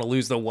doesn't want to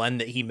lose the one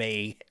that he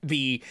may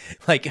be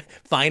like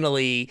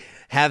finally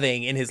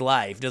having in his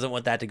life, doesn't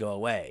want that to go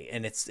away.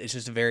 And it's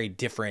just a very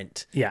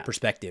different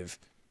perspective.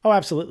 Oh,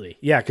 absolutely.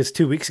 Yeah, because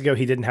 2 weeks ago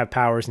he didn't have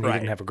powers and he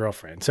didn't have a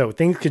girlfriend. So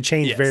things could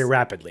change very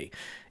rapidly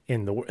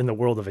in the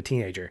world of a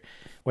teenager,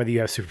 whether you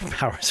have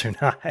superpowers or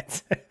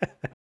not.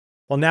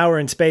 Well, now we're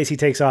in space. He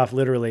takes off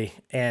literally,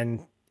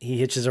 and he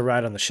hitches a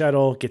ride on the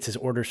shuttle, gets his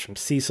orders from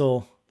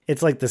Cecil.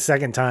 It's like the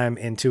second time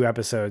in 2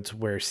 episodes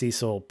where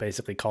Cecil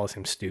basically calls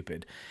him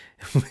stupid.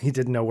 He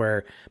didn't know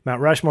where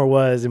Mount Rushmore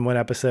was in one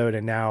episode,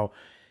 and now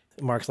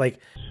Mark's like,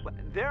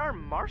 There are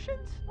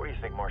Martians? Where do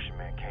you think Martian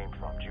Man came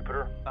from?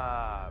 Jupiter?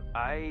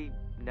 I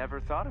never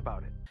thought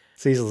about it.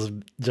 Cecil's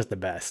just the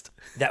best.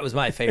 That was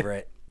my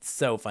favorite.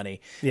 So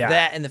funny. Yeah.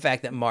 That and the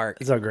fact that Mark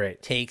So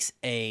great. takes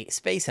a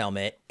space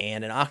helmet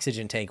and an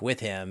oxygen tank with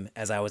him,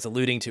 as I was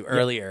alluding to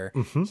earlier.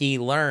 He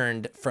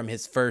learned from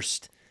his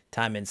first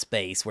time in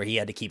space where he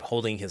had to keep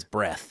holding his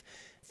breath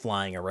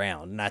flying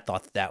around. And I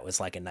thought that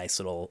was like a nice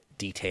little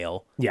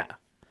detail. Yeah.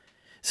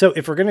 So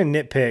if we're going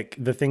to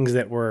nitpick the things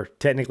that were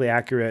technically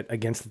accurate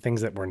against the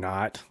things that were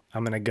not,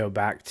 I'm going to go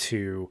back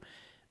to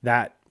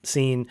that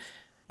scene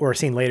or a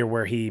scene later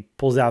where he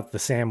pulls out the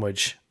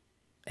sandwich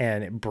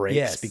and it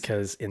breaks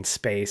because in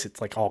space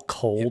it's like all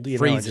cold, it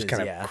freezes, just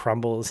kind of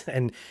crumbles.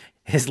 And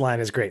his line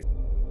is great.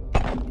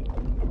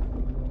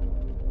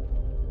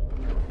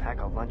 Pack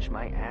a lunch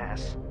my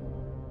ass.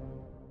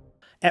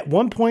 At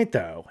one point,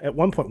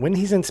 when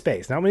he's in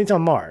space, not when he's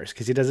on Mars,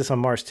 because he does this on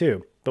Mars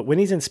too, but when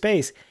he's in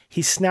space,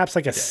 he snaps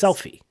like a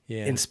selfie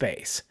in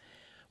space.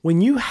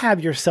 When you have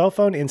your cell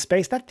phone in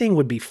space, that thing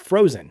would be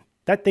frozen.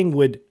 That thing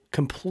would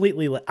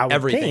completely,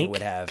 Everything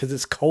would have. Because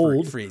it's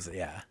cold. Freeze,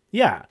 yeah.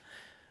 Yeah.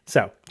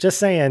 So just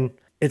saying,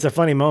 it's a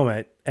funny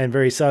moment and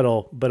very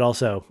subtle, but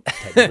also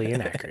technically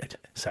inaccurate.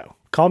 So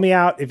call me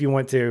out if you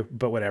want to,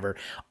 but whatever.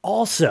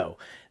 Also,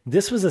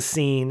 this was a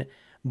scene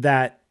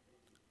that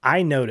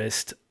I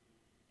noticed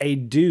a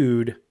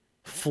dude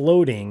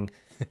floating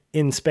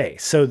in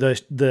space. So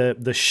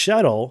the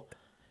shuttle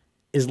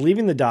is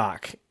leaving the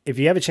dock. If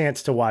you have a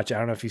chance to watch it, I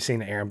don't know if you've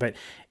seen it, Aaron, but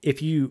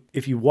if you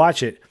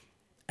watch it,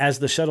 as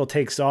the shuttle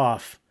takes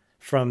off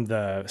from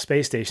the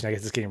space station, I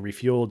guess it's getting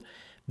refueled,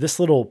 this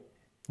little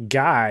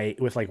guy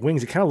with like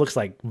wings, it kind of looks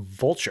like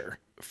Vulture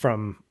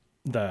from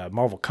the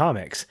Marvel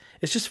comics.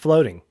 It's just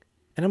floating.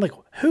 And I'm like,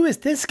 who is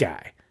this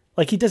guy?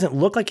 Like, he doesn't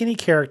look like any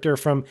character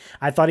from,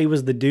 I thought he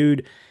was the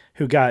dude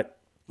who got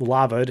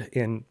lavaed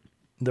in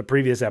the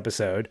previous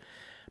episode,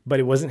 but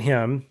it wasn't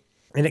him.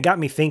 And it got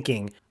me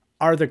thinking,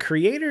 are the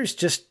creators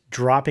just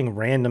dropping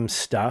random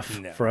stuff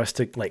for us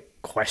to like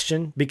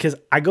question? Because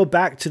I go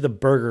back to the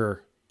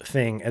burger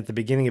thing at the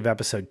beginning of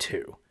episode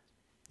 2.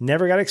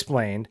 Never got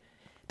explained.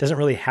 Doesn't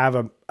really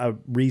have a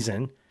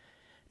reason.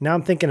 Now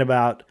I'm thinking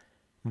about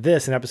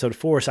this in episode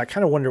 4. So I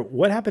kind of wonder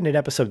what happened in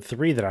episode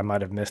 3 that I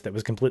might have missed that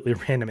was completely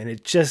random. And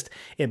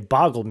it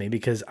boggled me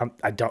because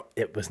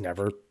it was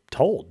never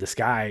told. This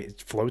guy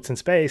floats in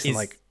space. I'm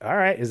like, all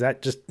right, is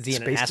that just Is he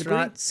in an space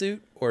astronaut debris?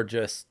 suit or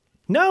just...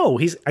 No,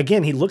 he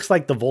looks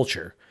like the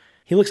Vulture.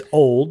 He looks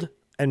old,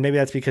 and maybe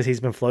that's because he's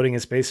been floating in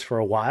space for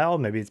a while.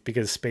 Maybe it's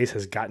because space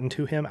has gotten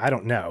to him. I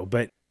don't know,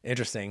 but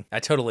Interesting. I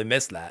totally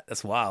missed that.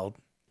 That's wild.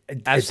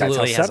 that's how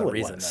Absolutely has a subtle it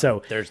reason. was. though.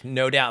 So There's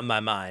no doubt in my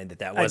mind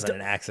that wasn't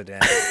an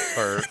accident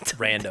or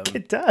random.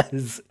 it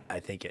does. I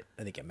think it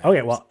matters.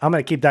 Okay, well, I'm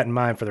going to keep that in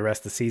mind for the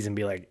rest of the season.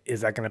 Be like,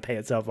 is that going to pay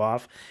itself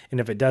off? And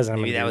if it doesn't,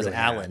 Maybe that was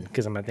Alan,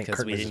 because I'm going to think because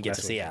Kirk we was didn't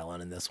just get to messing see with him.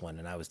 Alan in this one,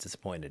 and I was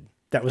disappointed.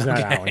 That was not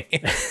Alan.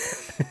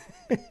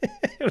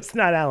 It was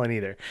not Alan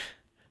either.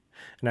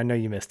 And I know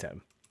you missed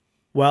him.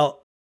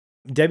 Well,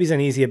 Debbie's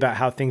uneasy about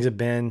how things have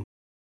been.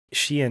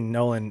 She and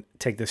Nolan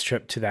take this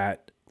trip to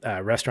that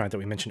restaurant that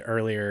we mentioned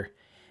earlier.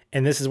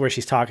 And this is where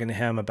she's talking to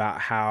him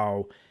about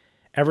how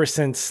ever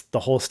since the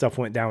whole stuff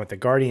went down with the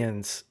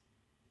Guardians,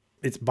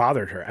 it's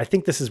bothered her. I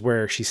think this is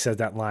where she says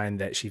that line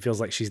that she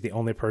feels like she's the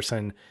only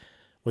person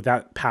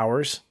without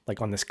powers,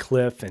 like on this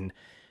cliff, and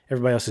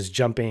everybody else is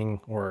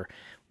jumping, or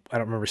I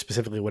don't remember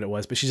specifically what it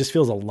was, but she just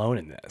feels alone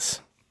in this.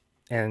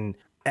 And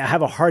I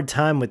have a hard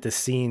time with this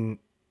scene,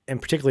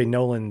 and particularly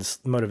Nolan's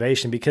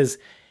motivation, because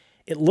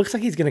it looks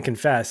like he's going to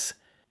confess.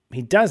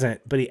 He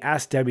doesn't, but he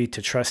asked Debbie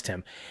to trust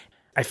him.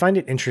 I find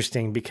it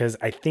interesting because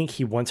I think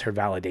he wants her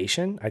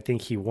validation. I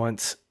think he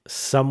wants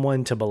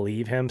someone to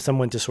believe him,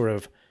 someone to sort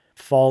of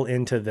fall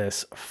into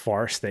this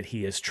farce that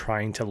he is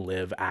trying to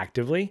live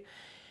actively.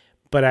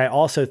 But I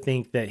also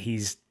think that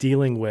he's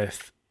dealing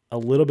with a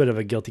little bit of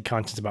a guilty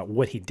conscience about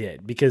what he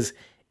did, because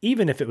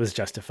even if it was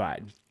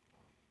justified,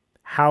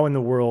 how in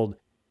the world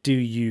do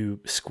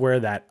you square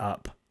that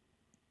up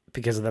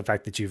because of the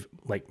fact that you've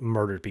like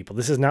murdered people?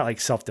 This is not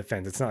like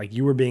self-defense. It's not like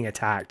you were being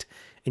attacked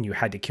and you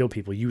had to kill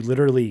people. You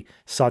literally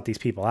sought these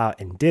people out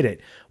and did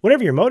it,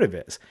 whatever your motive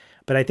is.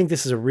 But I think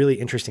this is a really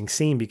interesting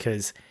scene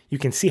because you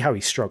can see how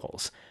he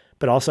struggles,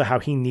 but also how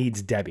he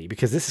needs Debbie,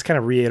 because this is kind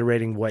of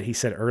reiterating what he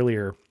said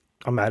earlier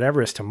on Mount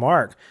Everest to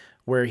Mark,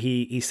 where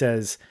he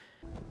says,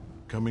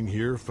 Coming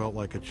here felt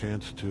like a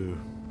chance to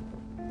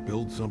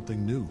build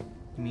something new.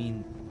 You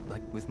mean,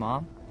 like with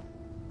Mom?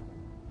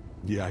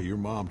 Yeah, your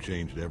mom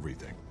changed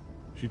everything.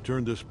 She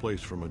turned this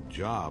place from a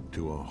job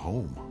to a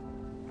home.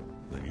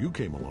 Then you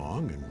came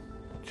along and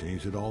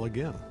changed it all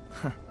again.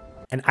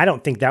 and I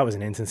don't think that was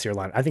an insincere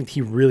line. I think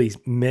he really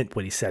meant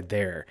what he said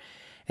there.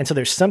 And so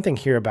there's something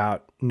here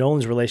about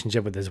Nolan's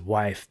relationship with his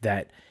wife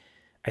that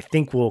I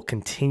think will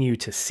continue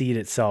to seed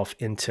itself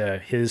into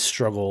his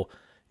struggle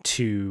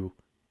to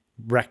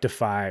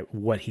rectify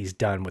what he's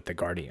done with the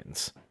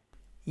Guardians.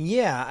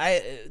 Yeah,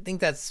 I think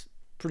that's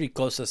pretty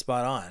close to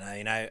spot on. I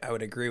mean, I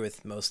would agree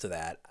with most of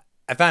that.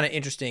 I found it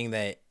interesting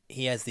that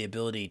he has the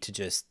ability to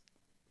just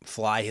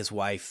fly his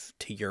wife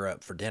to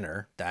Europe for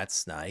dinner.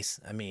 That's nice.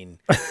 I mean,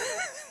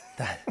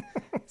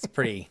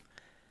 pretty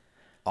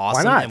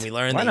awesome. not? And we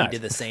learned Why that not? he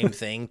did the same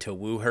thing to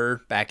woo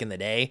her back in the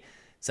day.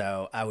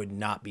 So I would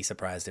not be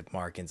surprised if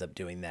Mark ends up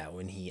doing that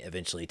when he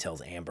eventually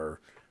tells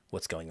Amber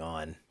what's going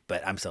on.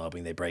 But I'm still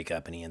hoping they break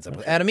up and he ends up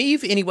with Adam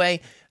Eve.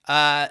 Anyway,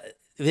 then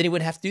he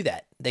wouldn't have to do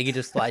that. They could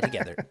just fly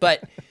together.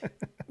 But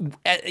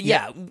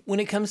when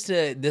it comes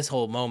to this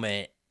whole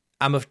moment,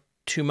 I'm of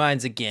two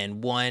minds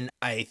again. One,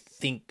 I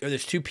think, or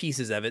there's two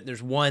pieces of it.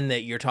 There's one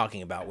that you're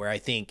talking about where I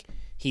think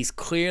he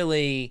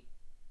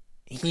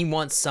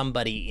wants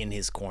somebody in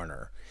his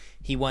corner.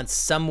 He wants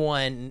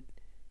someone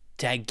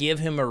to give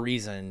him a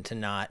reason to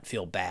not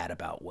feel bad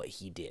about what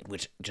he did,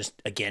 which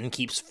just, again,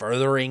 keeps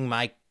furthering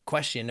my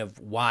question of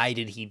why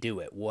did he do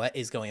it? What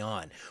is going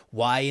on?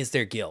 Why is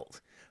there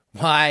guilt?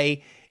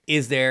 Why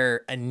is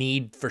there a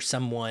need for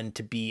someone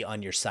to be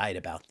on your side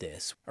about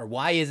this? Or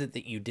why is it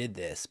that you did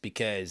this?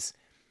 Because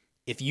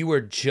if you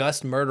were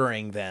just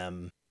murdering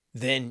them,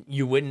 then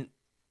you wouldn't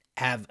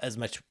have as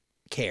much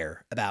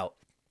care about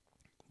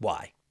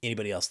why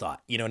anybody else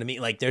thought. You know what I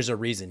mean? Like, there's a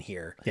reason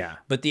here. Yeah.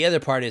 But the other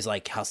part is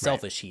like how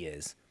selfish he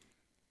is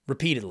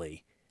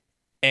repeatedly.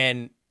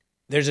 And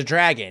there's a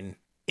dragon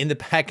in the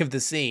back of the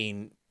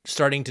scene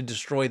starting to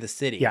destroy the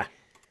city. Yeah.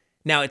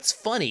 Now it's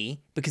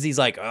funny because he's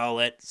like, oh,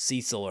 let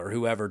Cecil or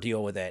whoever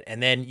deal with it.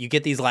 And then you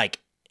get these like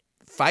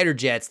fighter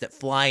jets that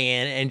fly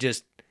in and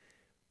just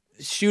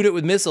shoot it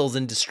with missiles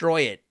and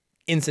destroy it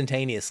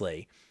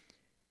instantaneously.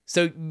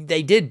 So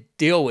they did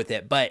deal with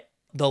it, but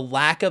the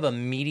lack of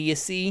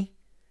immediacy,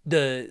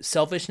 the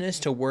selfishness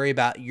to worry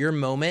about your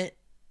moment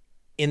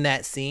in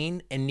that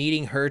scene and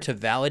needing her to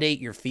validate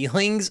your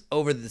feelings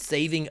over the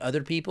saving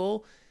other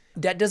people,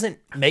 that doesn't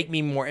make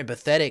me more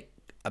empathetic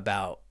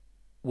about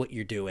what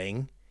you're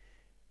doing.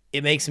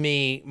 It makes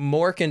me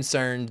more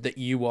concerned that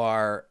you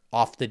are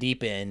off the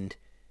deep end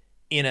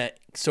in a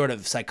sort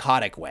of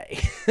psychotic way.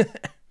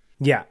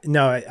 Yeah,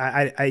 no,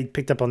 I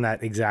picked up on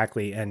that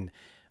exactly. And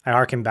I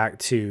harken back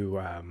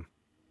to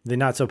the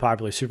not so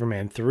popular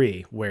Superman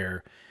 3,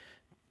 where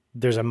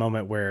there's a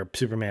moment where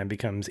Superman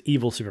becomes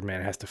evil.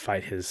 Superman has to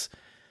fight his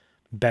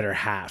better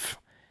half.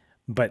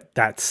 But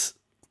that's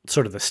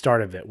sort of the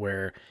start of it,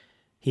 where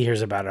he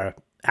hears about a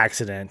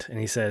accident and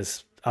he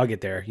says, I'll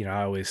get there. You know,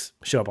 I always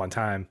show up on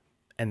time.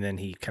 And then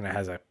he kind of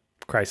has a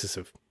crisis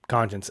of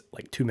conscience,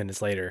 like 2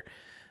 minutes later,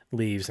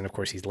 leaves. And of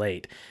course he's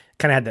late.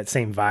 Kind of had that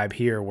same vibe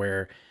here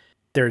where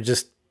they're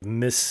just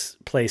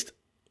misplaced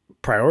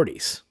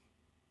priorities.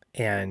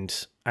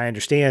 And I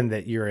understand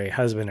that you're a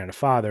husband and a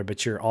father,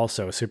 but you're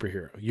also a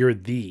superhero. You're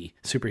the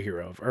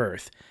superhero of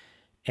Earth.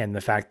 And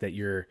the fact that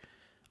you're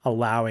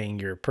allowing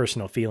your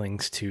personal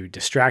feelings to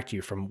distract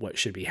you from what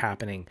should be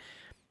happening,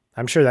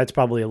 I'm sure that's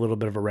probably a little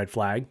bit of a red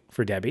flag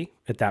for Debbie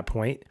at that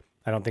point.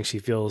 I don't think she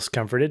feels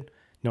comforted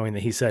knowing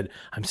that he said,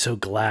 I'm so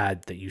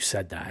glad that you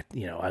said that.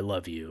 You know, I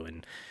love you.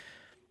 And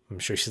I'm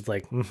sure she's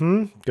like,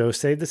 go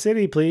save the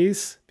city,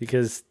 please,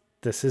 because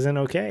this isn't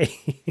okay.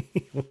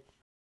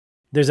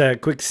 There's a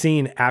quick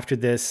scene after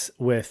this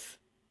with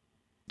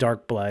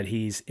Dark Blood.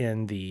 He's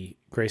in the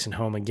Grayson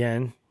home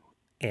again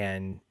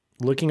and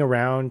looking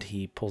around.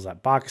 He pulls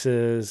out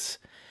boxes.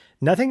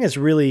 Nothing is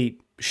really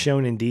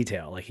shown in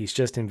detail. Like, he's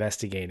just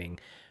investigating,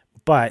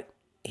 but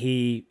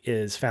he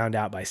is found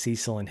out by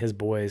Cecil and his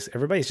boys.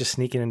 Everybody's just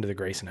sneaking into the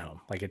Grayson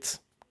home. Like, it's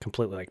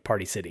completely like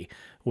Party City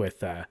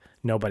with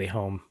nobody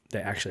home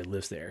that actually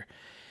lives there.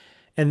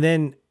 And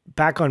then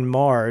back on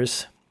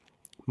Mars,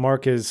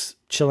 Mark is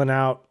chilling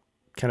out,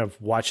 kind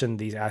of watching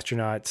these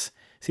astronauts,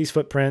 sees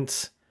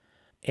footprints,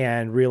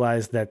 and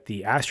realized that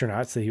the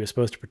astronauts that he was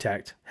supposed to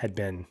protect had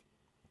been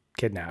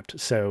kidnapped.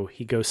 So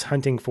he goes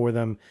hunting for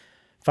them,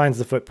 finds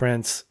the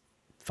footprints,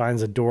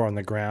 finds a door on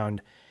the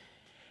ground,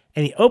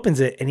 and he opens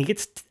it and he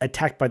gets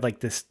attacked by like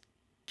this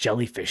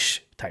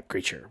jellyfish type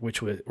creature,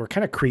 which were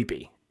kind of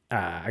creepy.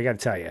 I got to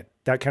tell you,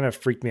 that kind of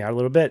freaked me out a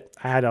little bit.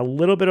 I had a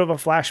little bit of a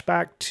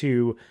flashback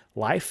to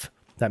Life,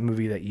 that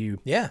movie that you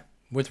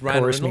with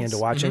Ryan coerced Reynolds. me into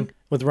watching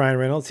with Ryan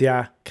Reynolds.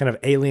 Yeah, kind of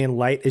alien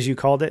light, as you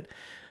called it.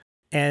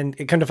 And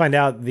it come to find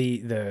out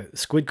the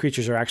squid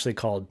creatures are actually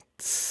called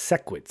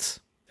sequids,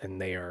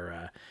 and they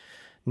are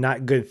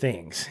not good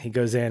things. He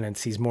goes in and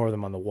sees more of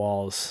them on the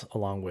walls,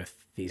 along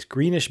with these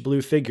greenish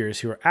blue figures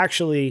who are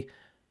actually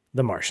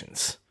the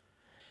Martians.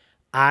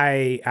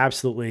 I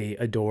absolutely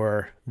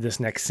adore this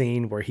next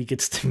scene where he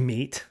gets to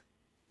meet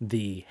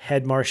the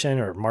head Martian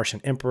or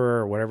Martian Emperor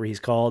or whatever he's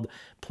called,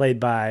 played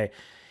by,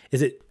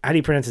 how do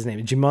you pronounce his name?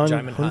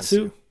 Djimon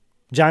Hounsou?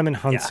 Djimon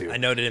Hounsou. Yeah, I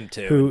noted him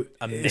too. Who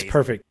Amazing.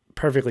 is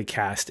perfectly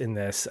cast in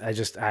this.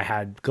 I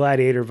had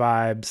Gladiator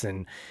vibes,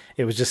 and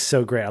it was just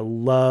so great. I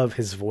love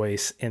his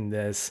voice in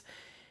this.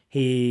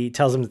 He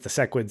tells him that the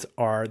sequids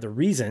are the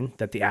reason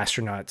that the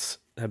astronauts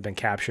have been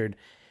captured,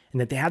 and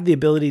that they have the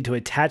ability to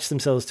attach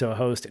themselves to a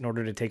host in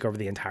order to take over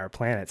the entire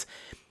planets.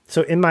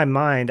 So in my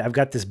mind, I've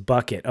got this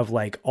bucket of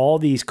like all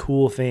these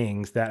cool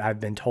things that I've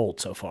been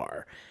told so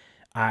far.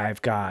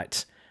 I've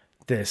got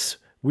this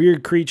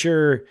weird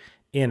creature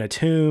in a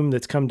tomb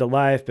that's come to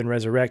life, been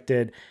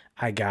resurrected.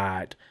 I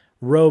got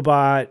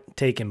robot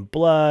taking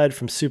blood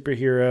from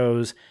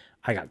superheroes.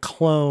 I got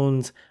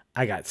clones.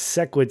 I got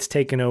Sequids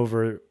taking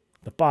over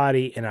the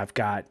body, and I've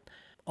got,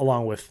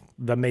 along with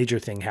the major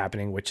thing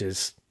happening, which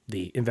is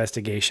the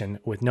investigation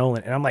with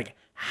Nolan. And I'm like,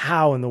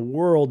 how in the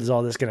world is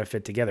all this going to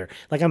fit together?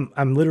 Like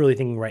I'm literally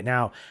thinking right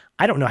now,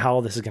 I don't know how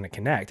all this is going to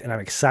connect, and I'm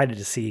excited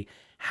to see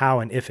how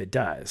and if it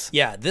does.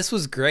 Yeah, this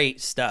was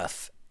great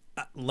stuff.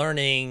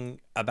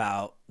 Learning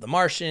about the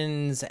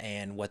Martians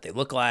and what they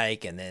look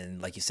like, and then,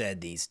 like you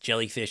said, these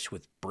jellyfish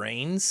with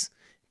brains.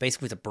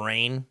 Basically, it's a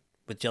brain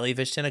with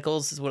jellyfish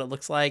tentacles is what it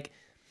looks like.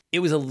 It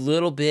was a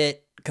little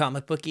bit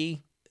comic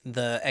booky.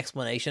 The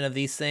explanation of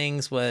these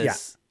things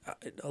was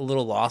a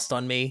little lost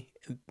on me.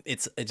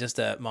 It's just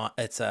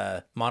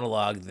a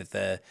monologue that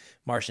the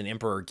Martian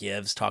Emperor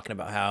gives, talking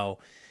about how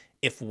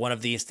if one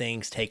of these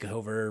things take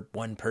over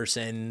one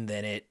person,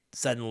 then it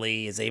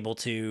suddenly is able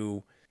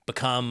to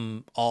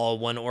become all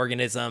one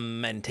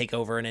organism and take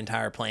over an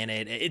entire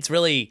planet. It's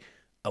really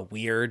a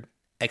weird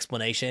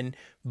explanation,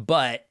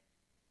 but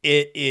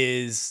it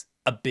is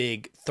a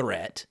big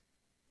threat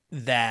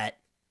that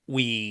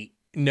we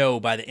know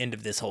by the end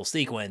of this whole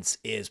sequence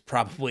is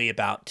probably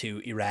about to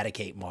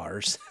eradicate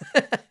Mars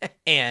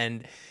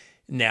and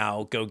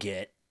now go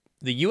get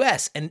the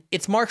US. And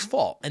it's Mark's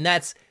fault. And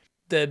that's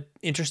the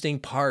interesting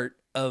part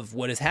of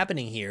what is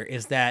happening here,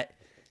 is that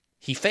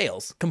he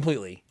fails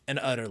completely and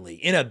utterly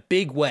in a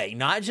big way,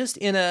 not just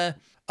in a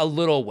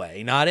little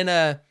way, not in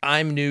a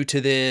I'm new to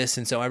this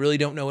and so I really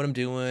don't know what I'm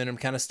doing, I'm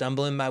kind of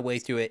stumbling my way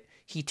through it.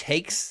 He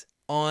takes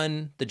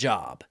on the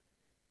job,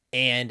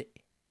 and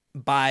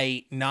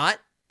by not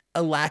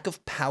a lack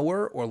of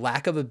power or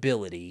lack of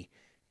ability,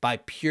 by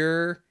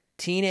pure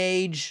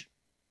teenage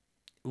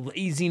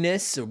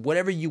laziness or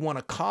whatever you want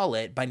to call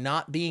it, by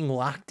not being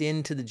locked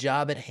into the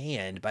job at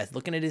hand, by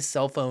looking at his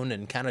cell phone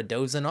and kind of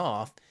dozing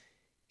off,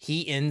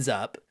 he ends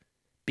up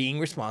being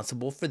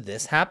responsible for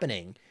this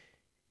happening.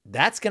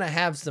 That's going to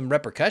have some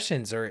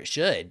repercussions, or it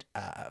should,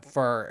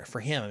 for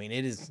him. I mean,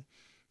 it is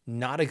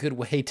not a good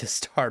way to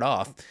start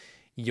off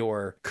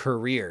your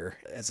career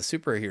as a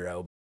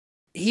superhero.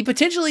 He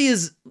potentially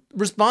is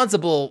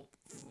responsible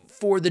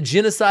for the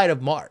genocide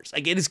of Mars.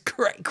 Like, it is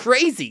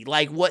crazy,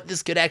 like, what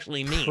this could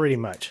actually mean. Pretty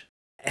much.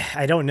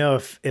 I don't know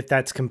if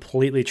that's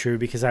completely true,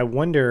 because I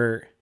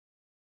wonder,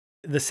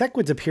 the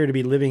Sequids appear to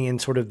be living in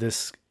sort of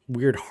this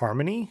weird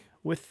harmony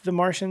with the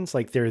Martians.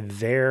 Like, they're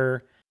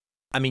there.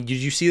 I mean, did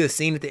you see the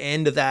scene at the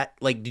end of that?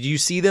 Like, did you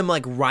see them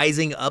like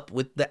rising up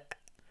with the...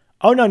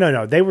 Oh,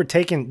 no. They were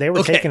taking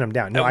them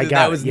down. No, I got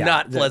that it. was Yeah.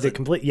 not pleasant.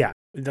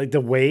 The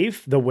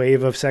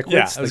wave of Sequids.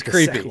 Yeah, it was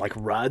creepy. Like,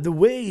 ride the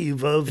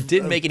wave of It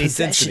didn't make any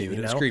sense to me, but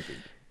you know? it was creepy.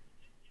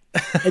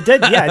 It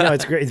did. Yeah, no,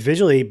 it's great. It's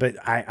visually, but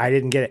I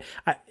didn't get it.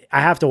 I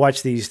have to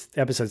watch these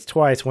episodes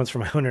twice, once for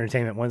my own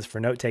entertainment, once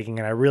for note taking.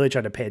 And I really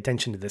tried to pay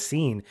attention to the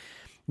scene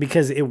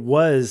because it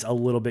was a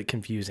little bit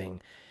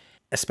confusing,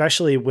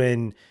 especially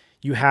when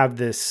you have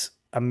this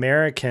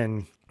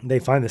American, they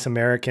find this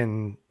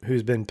American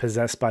who's been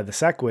possessed by the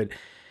Sequid.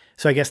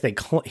 So I guess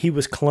he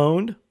was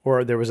cloned,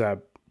 or there was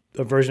a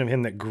version of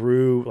him that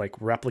grew, like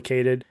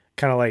replicated,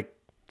 kind of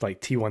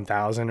like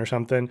T-1000 or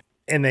something.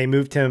 And they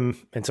moved him,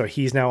 and so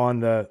he's now on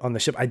the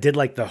ship. I did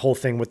like the whole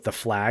thing with the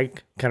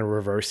flag kind of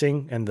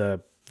reversing and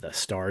the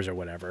stars or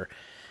whatever.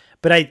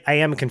 But I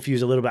am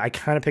confused a little bit. I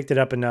kind of picked it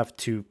up enough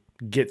to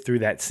get through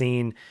that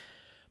scene.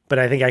 But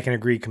I think I can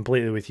agree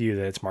completely with you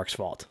that it's Mark's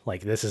fault.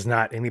 Like, this is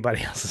not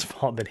anybody else's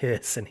fault but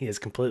his, and he has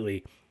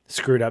completely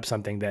screwed up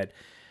something that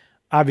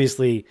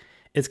obviously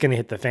it's going to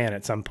hit the fan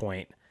at some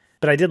point.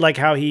 But I did like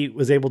how he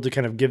was able to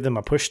kind of give them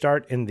a push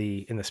start in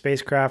the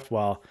spacecraft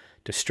while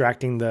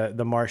distracting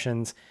the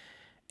Martians.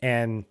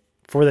 And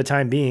for the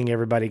time being,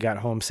 everybody got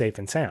home safe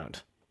and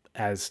sound,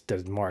 as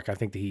does Mark. I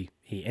think that he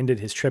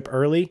ended his trip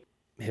early.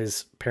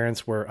 His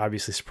parents were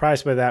obviously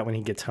surprised by that when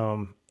he gets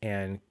home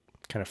and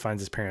kind of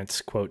finds his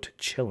parents, quote,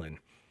 chilling.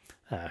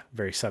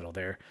 Very subtle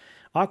there.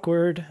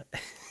 Awkward.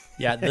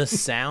 Yeah, the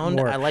sound.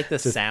 I like the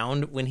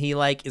sound when he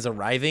like is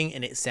arriving,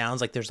 and it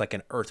sounds like there's like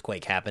an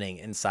earthquake happening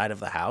inside of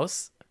the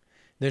house.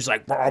 There's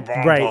like bah,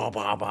 bah, right. bah,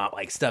 bah, bah,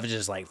 like stuff is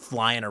just like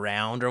flying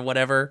around or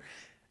whatever.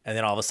 And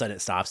then all of a sudden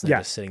it stops, and they're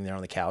just sitting there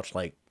on the couch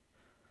like,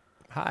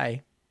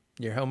 hi,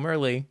 you're home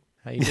early.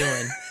 How you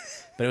doing?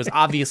 But it was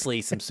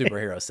obviously some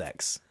superhero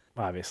sex.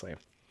 Obviously.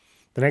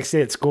 The next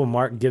day at school,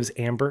 Mark gives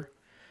Amber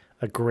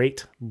a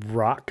great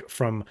rock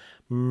from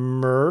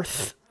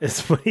Mirth,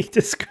 is what he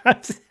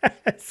describes it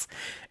as.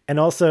 And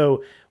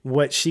also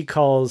what she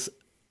calls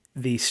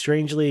the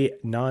strangely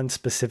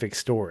non-specific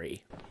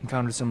story.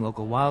 Encountered some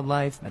local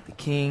wildlife, met the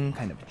king,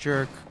 kind of a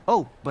jerk.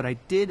 Oh, but I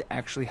did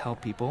actually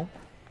help people.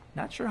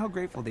 Not sure how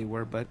grateful they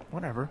were, but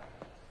whatever.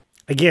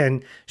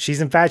 Again, she's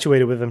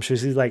infatuated with him.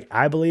 She's like,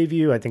 I believe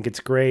you. I think it's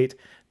great.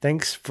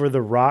 Thanks for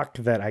the rock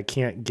that I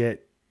can't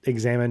get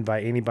examined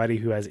by anybody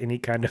who has any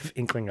kind of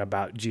inkling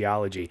about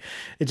geology.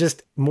 It's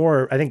just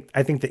more, I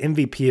think the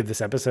MVP of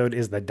this episode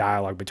is the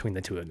dialogue between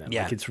the two of them.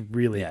 Yeah. Like, it's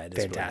really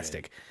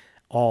fantastic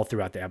all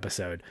throughout the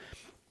episode.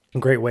 A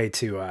great way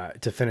to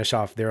finish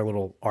off their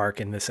little arc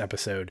in this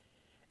episode.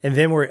 And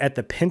then we're at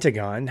the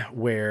Pentagon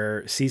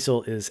where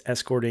Cecil is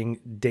escorting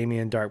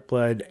Damien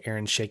Darkblood.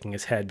 Aaron's shaking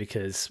his head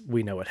because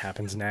we know what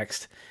happens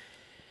next.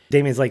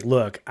 Damien's like,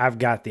 look, I've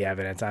got the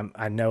evidence.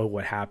 I know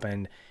what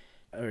happened.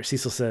 Or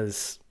Cecil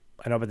says,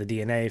 I know about the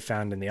DNA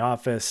found in the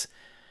office.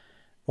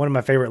 One of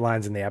my favorite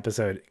lines in the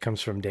episode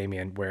comes from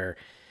Damien where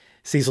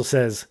Cecil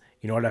says,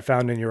 you know what I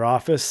found in your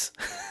office?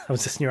 I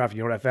was just in your office.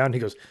 You know what I found? He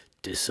goes,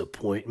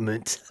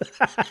 disappointment.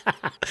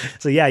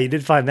 So yeah, you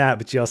did find that,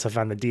 but you also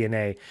found the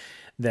DNA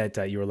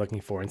that you were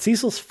looking for. And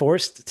Cecil's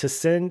forced to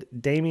send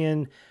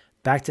Damien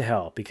back to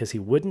hell because he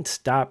wouldn't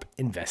stop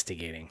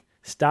investigating.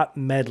 Stop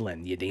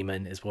meddling, you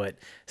demon, is what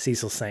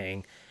Cecil's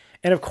saying.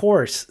 And of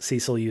course,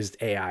 Cecil used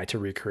AI to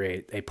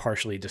recreate a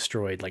partially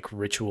destroyed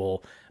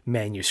ritual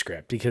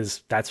manuscript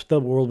because that's the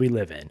world we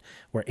live in,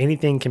 where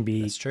anything can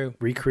be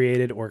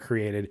recreated or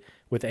created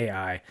with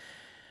AI.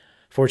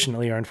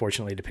 Fortunately or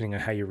unfortunately, depending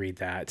on how you read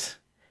that.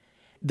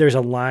 There's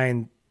a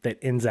line that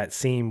ends that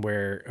scene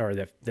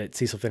that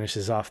Cecil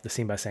finishes off the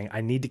scene by saying,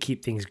 I need to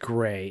keep things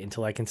gray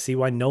until I can see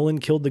why Nolan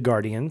killed the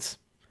Guardians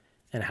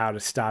and how to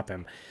stop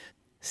him.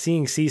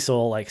 Seeing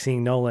Cecil,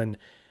 seeing Nolan,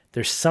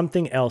 there's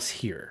something else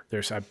here.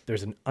 There's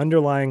an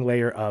underlying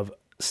layer of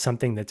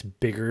something that's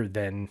bigger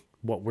than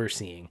what we're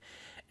seeing.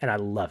 And I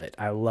love it.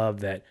 I love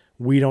that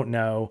we don't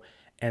know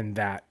and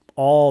that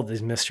all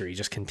this mystery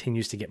just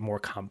continues to get more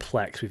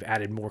complex. We've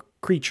added more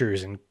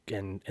creatures and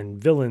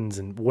villains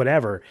and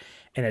whatever.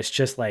 And it's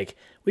just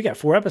we got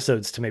 4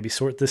 episodes to maybe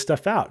sort this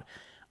stuff out.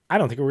 I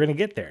don't think we're going to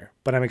get there,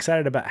 but I'm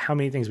excited about how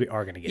many things we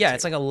are going to get to. Yeah,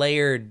 it's like a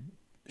layered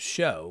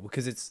show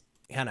because it's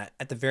kind of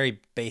at the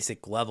very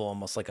basic level,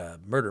 almost like a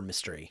murder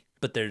mystery.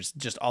 But there's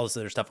just all this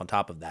other stuff on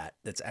top of that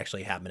that's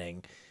actually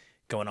happening,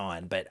 going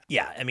on. But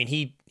yeah, I mean,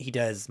 he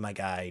does my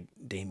guy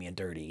Damien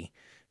dirty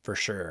for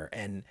sure.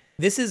 And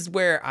this is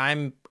where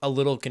I'm a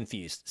little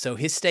confused. So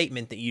his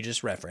statement that you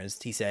just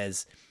referenced, he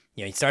says,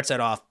 he starts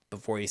that off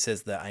before he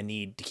says that I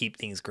need to keep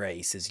things gray.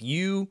 He says,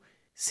 you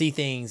see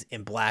things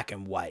in black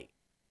and white.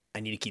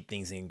 I need to keep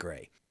things in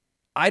gray.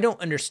 I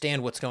don't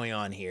understand what's going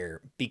on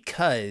here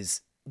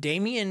because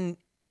Damien,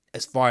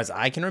 as far as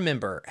I can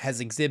remember, has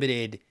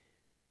exhibited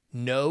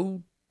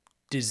no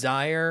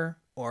desire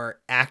or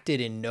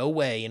acted in no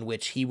way in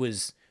which he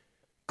was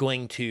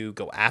going to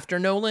go after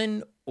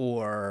Nolan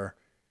or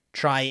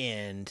try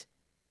and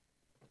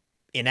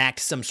enact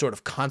some sort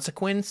of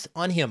consequence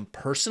on him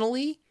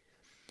personally.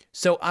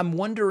 So I'm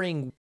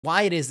wondering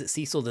why it is that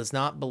Cecil does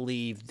not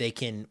believe they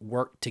can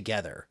work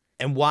together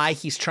and why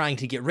he's trying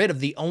to get rid of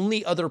the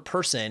only other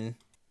person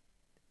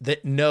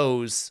that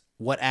knows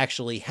what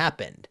actually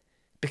happened.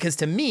 Because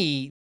to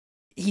me,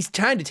 he's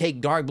trying to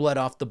take Darkblood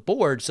off the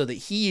board so that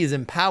he is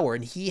in power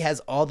and he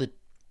has all the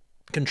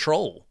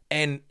control.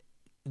 And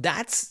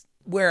that's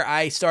where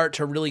I start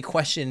to really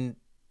question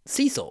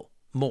Cecil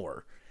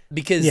more.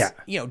 Because,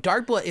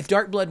 Darkblood, if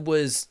Darkblood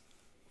was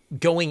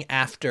going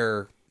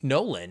after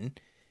Nolan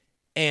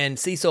and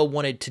Cecil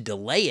wanted to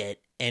delay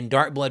it and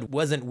Darkblood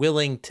wasn't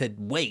willing to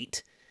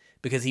wait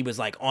because he was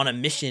on a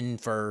mission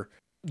for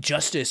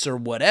justice or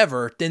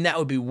whatever, then that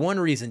would be one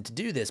reason to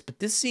do this. But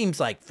this seems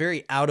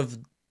very out of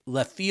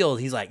left field.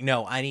 He's like,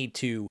 no, I need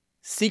to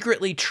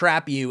secretly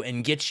trap you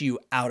and get you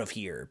out of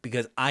here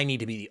because I need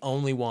to be the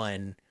only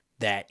one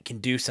that can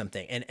do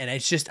something. And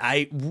it's just,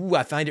 I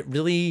find it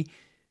really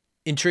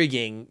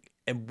intriguing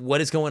and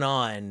what is going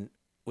on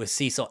with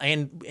Cecil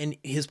and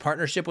his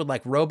partnership with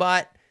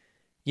Robot.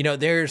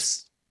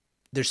 There's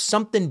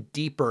something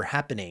deeper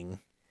happening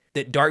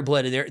that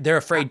Darkblood, they're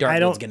afraid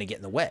Darkblood's going to get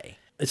in the way.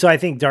 So I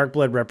think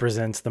Darkblood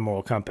represents the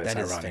moral compass.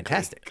 That is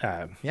fantastic.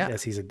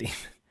 Yes, he's a demon.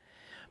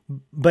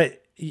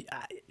 But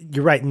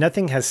you're right.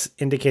 Nothing has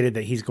indicated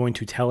that he's going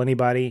to tell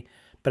anybody,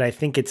 but I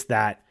think it's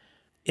that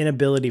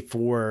inability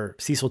for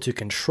Cecil to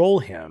control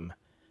him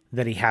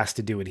that he has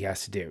to do what he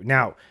has to do.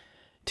 Now,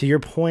 to your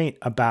point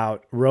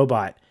about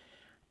Robot,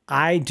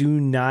 I do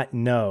not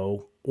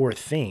know or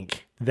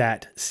think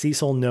that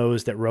Cecil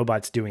knows that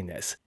Robot's doing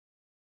this.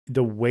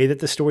 The way that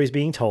the story is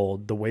being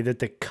told, the way that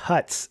the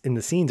cuts in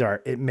the scenes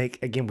are,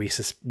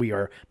 we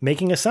are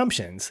making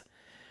assumptions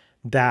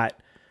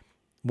that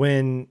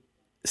when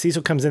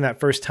Cecil comes in that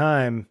first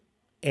time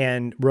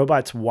and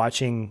Robot's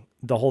watching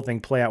the whole thing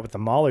play out with the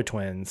Mahler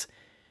twins,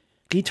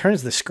 he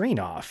turns the screen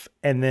off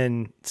and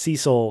then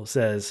Cecil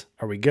says,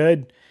 are we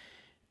good?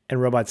 And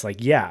Robot's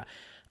like, yeah.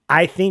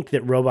 I think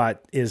that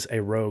Robot is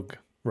a rogue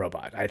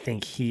robot. I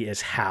think he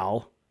is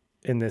Hal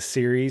in this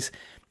series.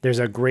 There's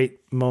a great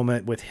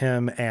moment with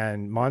him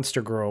and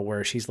Monster Girl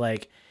where she's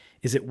like,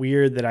 is it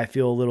weird that I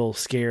feel a little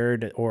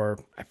scared? Or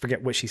I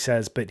forget what she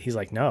says, but he's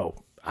like, no,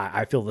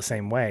 I feel the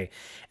same way.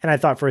 And I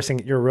thought for a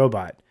second, you're a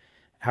robot.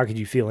 How could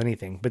you feel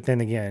anything? But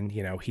then again,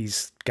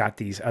 he's got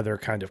these other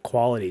kind of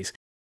qualities.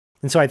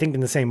 And so I think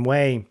in the same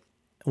way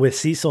with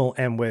Cecil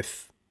and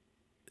with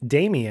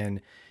Damien,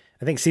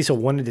 I think Cecil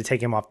wanted to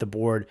take him off the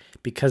board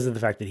because of the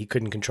fact that he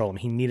couldn't control him.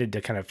 He needed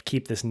to kind of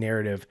keep this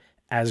narrative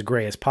as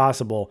gray as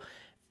possible.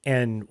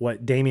 And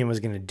what Damien was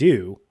going to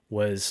do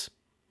was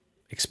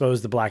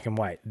expose the black and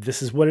white.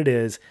 This is what it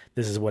is.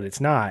 This is what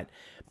it's not.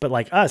 But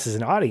us as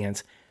an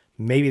audience,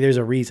 maybe there's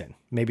a reason.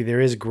 Maybe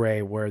there is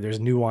gray where there's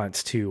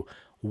nuance to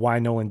why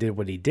Nolan did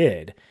what he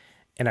did.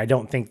 And I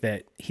don't think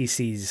that he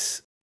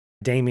sees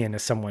Damien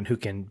as someone who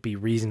can be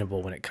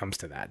reasonable when it comes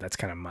to that. That's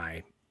kind of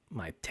my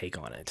take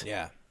on it.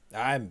 Yeah,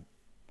 I'm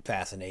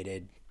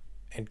fascinated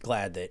and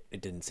glad that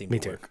it didn't seem Me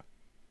to too. work.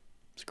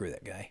 Screw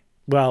that guy.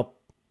 Well,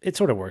 it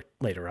sort of worked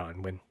later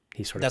on when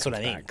he sort of That's comes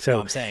what I mean. back. So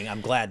No, I'm saying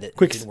I'm glad that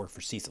quick it didn't work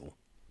for Cecil.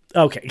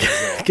 okay.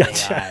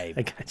 Gotcha. AI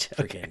I gotcha.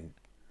 freaking Okay.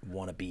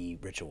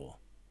 wannabe ritual.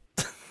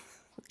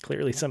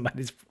 Clearly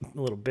somebody's a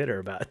little bitter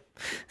about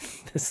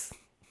this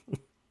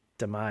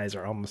demise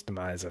or almost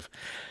demise of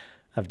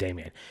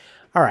Damien.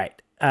 All right.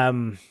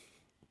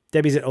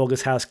 Debbie's at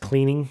Olga's house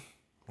cleaning,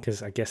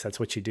 because I guess that's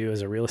what you do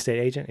as a real estate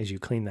agent, is you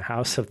clean the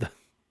house of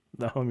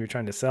the home you're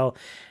trying to sell.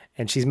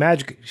 And she's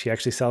magic. She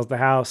actually sells the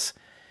house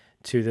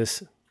to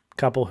this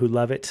couple who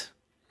love it.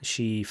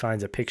 She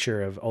finds a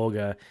picture of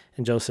Olga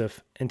and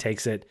Joseph and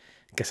takes it,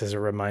 I guess, as a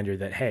reminder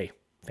that, hey,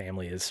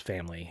 family is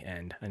family,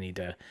 and I need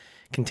to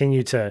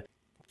continue to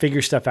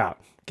figure stuff out,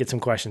 get some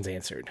questions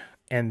answered.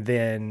 And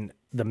then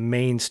the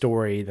main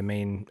story, the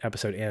main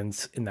episode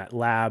ends in that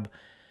lab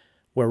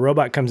where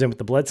Robot comes in with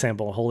the blood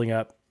sample holding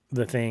up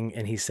the thing,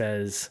 and he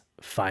says,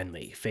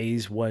 finally,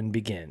 phase 1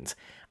 begins.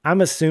 I'm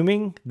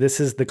assuming this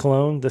is the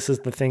clone. This is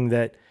the thing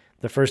that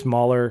the first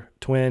Mahler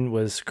twin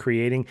was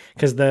creating,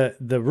 because the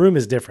room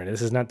is different.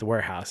 This is not the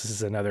warehouse. This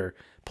is another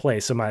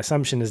place. So my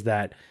assumption is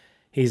that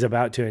he's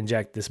about to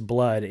inject this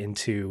blood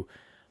into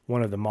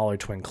one of the Mahler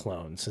twin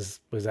clones.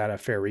 Was that a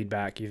fair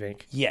readback, you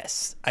think?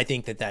 Yes, I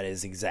think that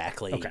is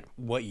exactly Okay.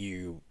 what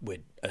you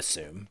would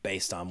assume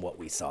based on what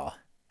we saw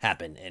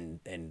happen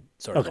and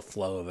sort of the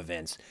flow of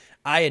events.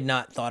 I had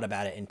not thought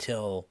about it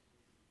until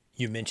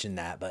you mentioned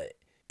that, but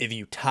if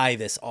you tie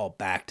this all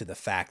back to the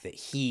fact that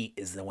he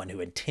is the one who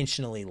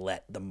intentionally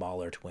let the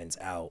Mahler twins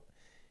out,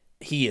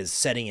 he is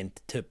setting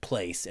into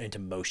place, into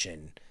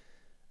motion,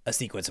 a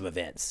sequence of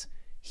events.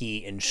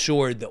 He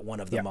ensured that one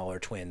of the Mahler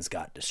twins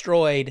got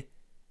destroyed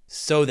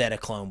so that a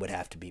clone would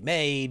have to be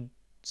made,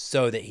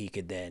 so that he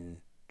could then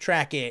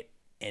track it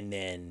and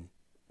then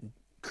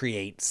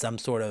create some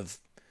sort of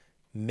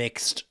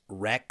mixed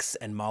Rex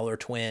and Mahler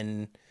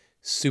twin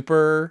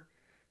super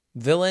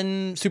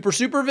villain.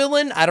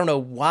 I don't know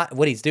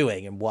what he's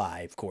doing and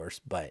why, of course,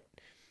 but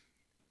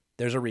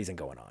there's a reason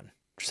going on.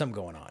 There's something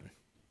going on.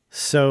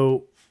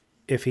 So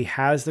if he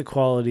has the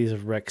qualities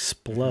of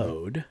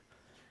Rexplode,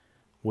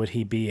 would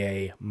he be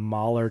a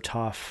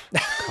Molotov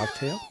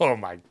cocktail? Oh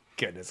my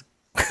goodness.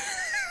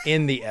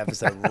 In the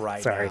episode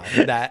right Sorry.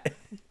 now. That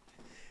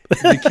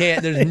you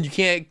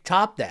can't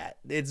top that.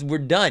 We're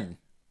done.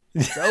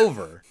 It's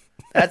over.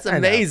 That's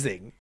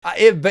amazing.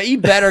 But he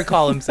better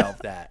call himself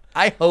that.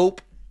 I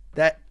hope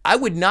that I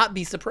would not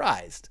be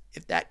surprised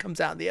if that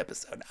comes out in the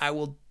episode. I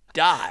will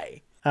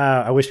die.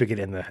 I wish we could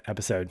end the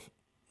episode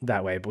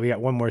that way, but we got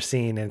one more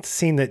scene, and it's a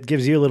scene that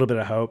gives you a little bit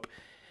of hope.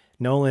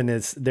 Nolan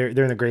is they're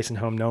in the Grayson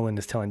home. Nolan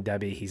is telling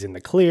Debbie he's in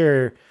the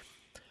clear,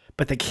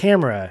 but the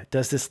camera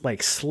does this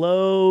like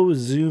slow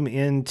zoom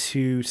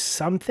into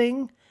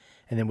something,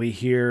 and then we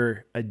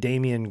hear a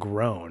Damien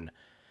groan.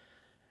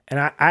 And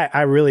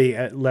I really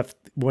left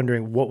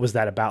wondering what was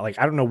that about. Like,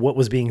 I don't know what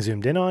was being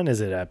zoomed in on. Is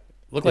it a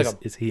Looked like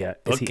is he in the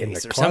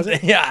bookcase or closet?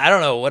 something? Yeah, I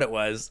don't know what it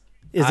was.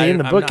 Is he in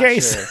the I'm not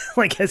bookcase? sure.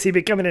 Like, has he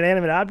become an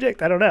inanimate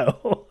object? I don't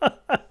know.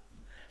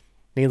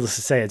 Needless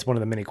to say, it's one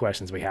of the many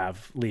questions we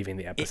have leaving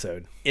the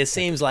episode. It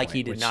seems like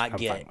he did which not I'm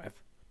get fine with.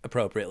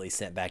 appropriately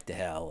sent back to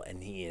hell,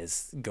 and he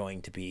is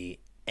going to be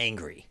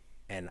angry,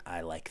 and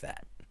I like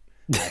that.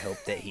 I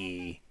hope that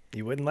he.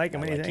 You wouldn't like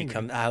him when he's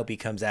angry. I hope he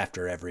comes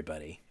after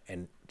everybody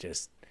and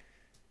just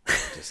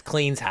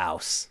cleans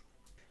house,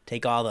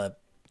 take all the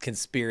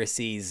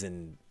conspiracies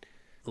and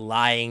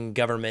lying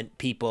government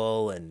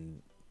people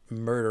and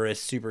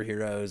murderous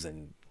superheroes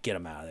and get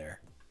them out of there.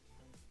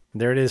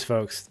 There it is,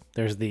 folks.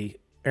 There's the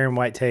Aaron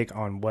White take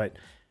on what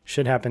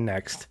should happen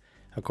next,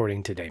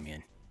 according to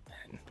Damien.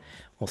 And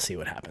we'll see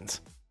what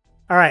happens.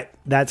 All right,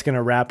 that's going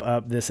to wrap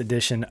up this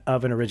edition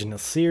of an original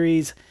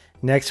series.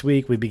 Next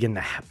week, we begin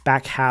the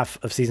back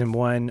half of season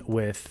 1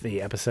 with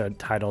the episode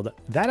titled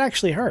That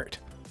Actually Hurt.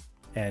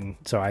 And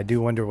so I do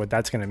wonder what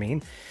that's going to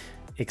mean.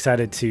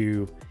 Excited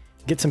to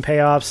get some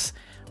payoffs.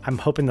 I'm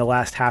hoping the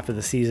last half of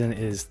the season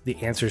is the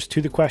answers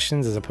to the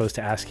questions as opposed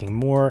to asking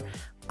more.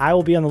 I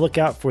will be on the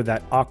lookout for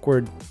that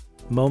awkward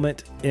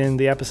moment in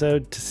the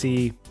episode to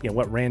see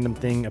what random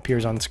thing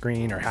appears on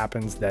screen or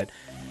happens that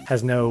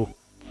has no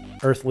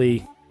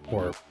earthly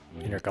or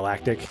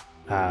intergalactic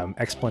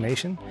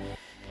explanation.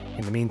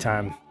 In the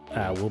meantime,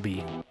 we'll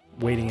be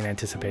waiting in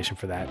anticipation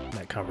for that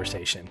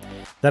conversation.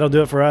 That'll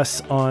do it for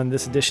us on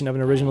this edition of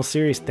an original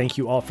series. Thank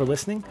you all for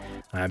listening.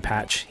 I'm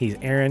Patch, he's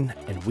Aaron,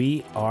 and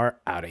we are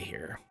out of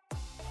here.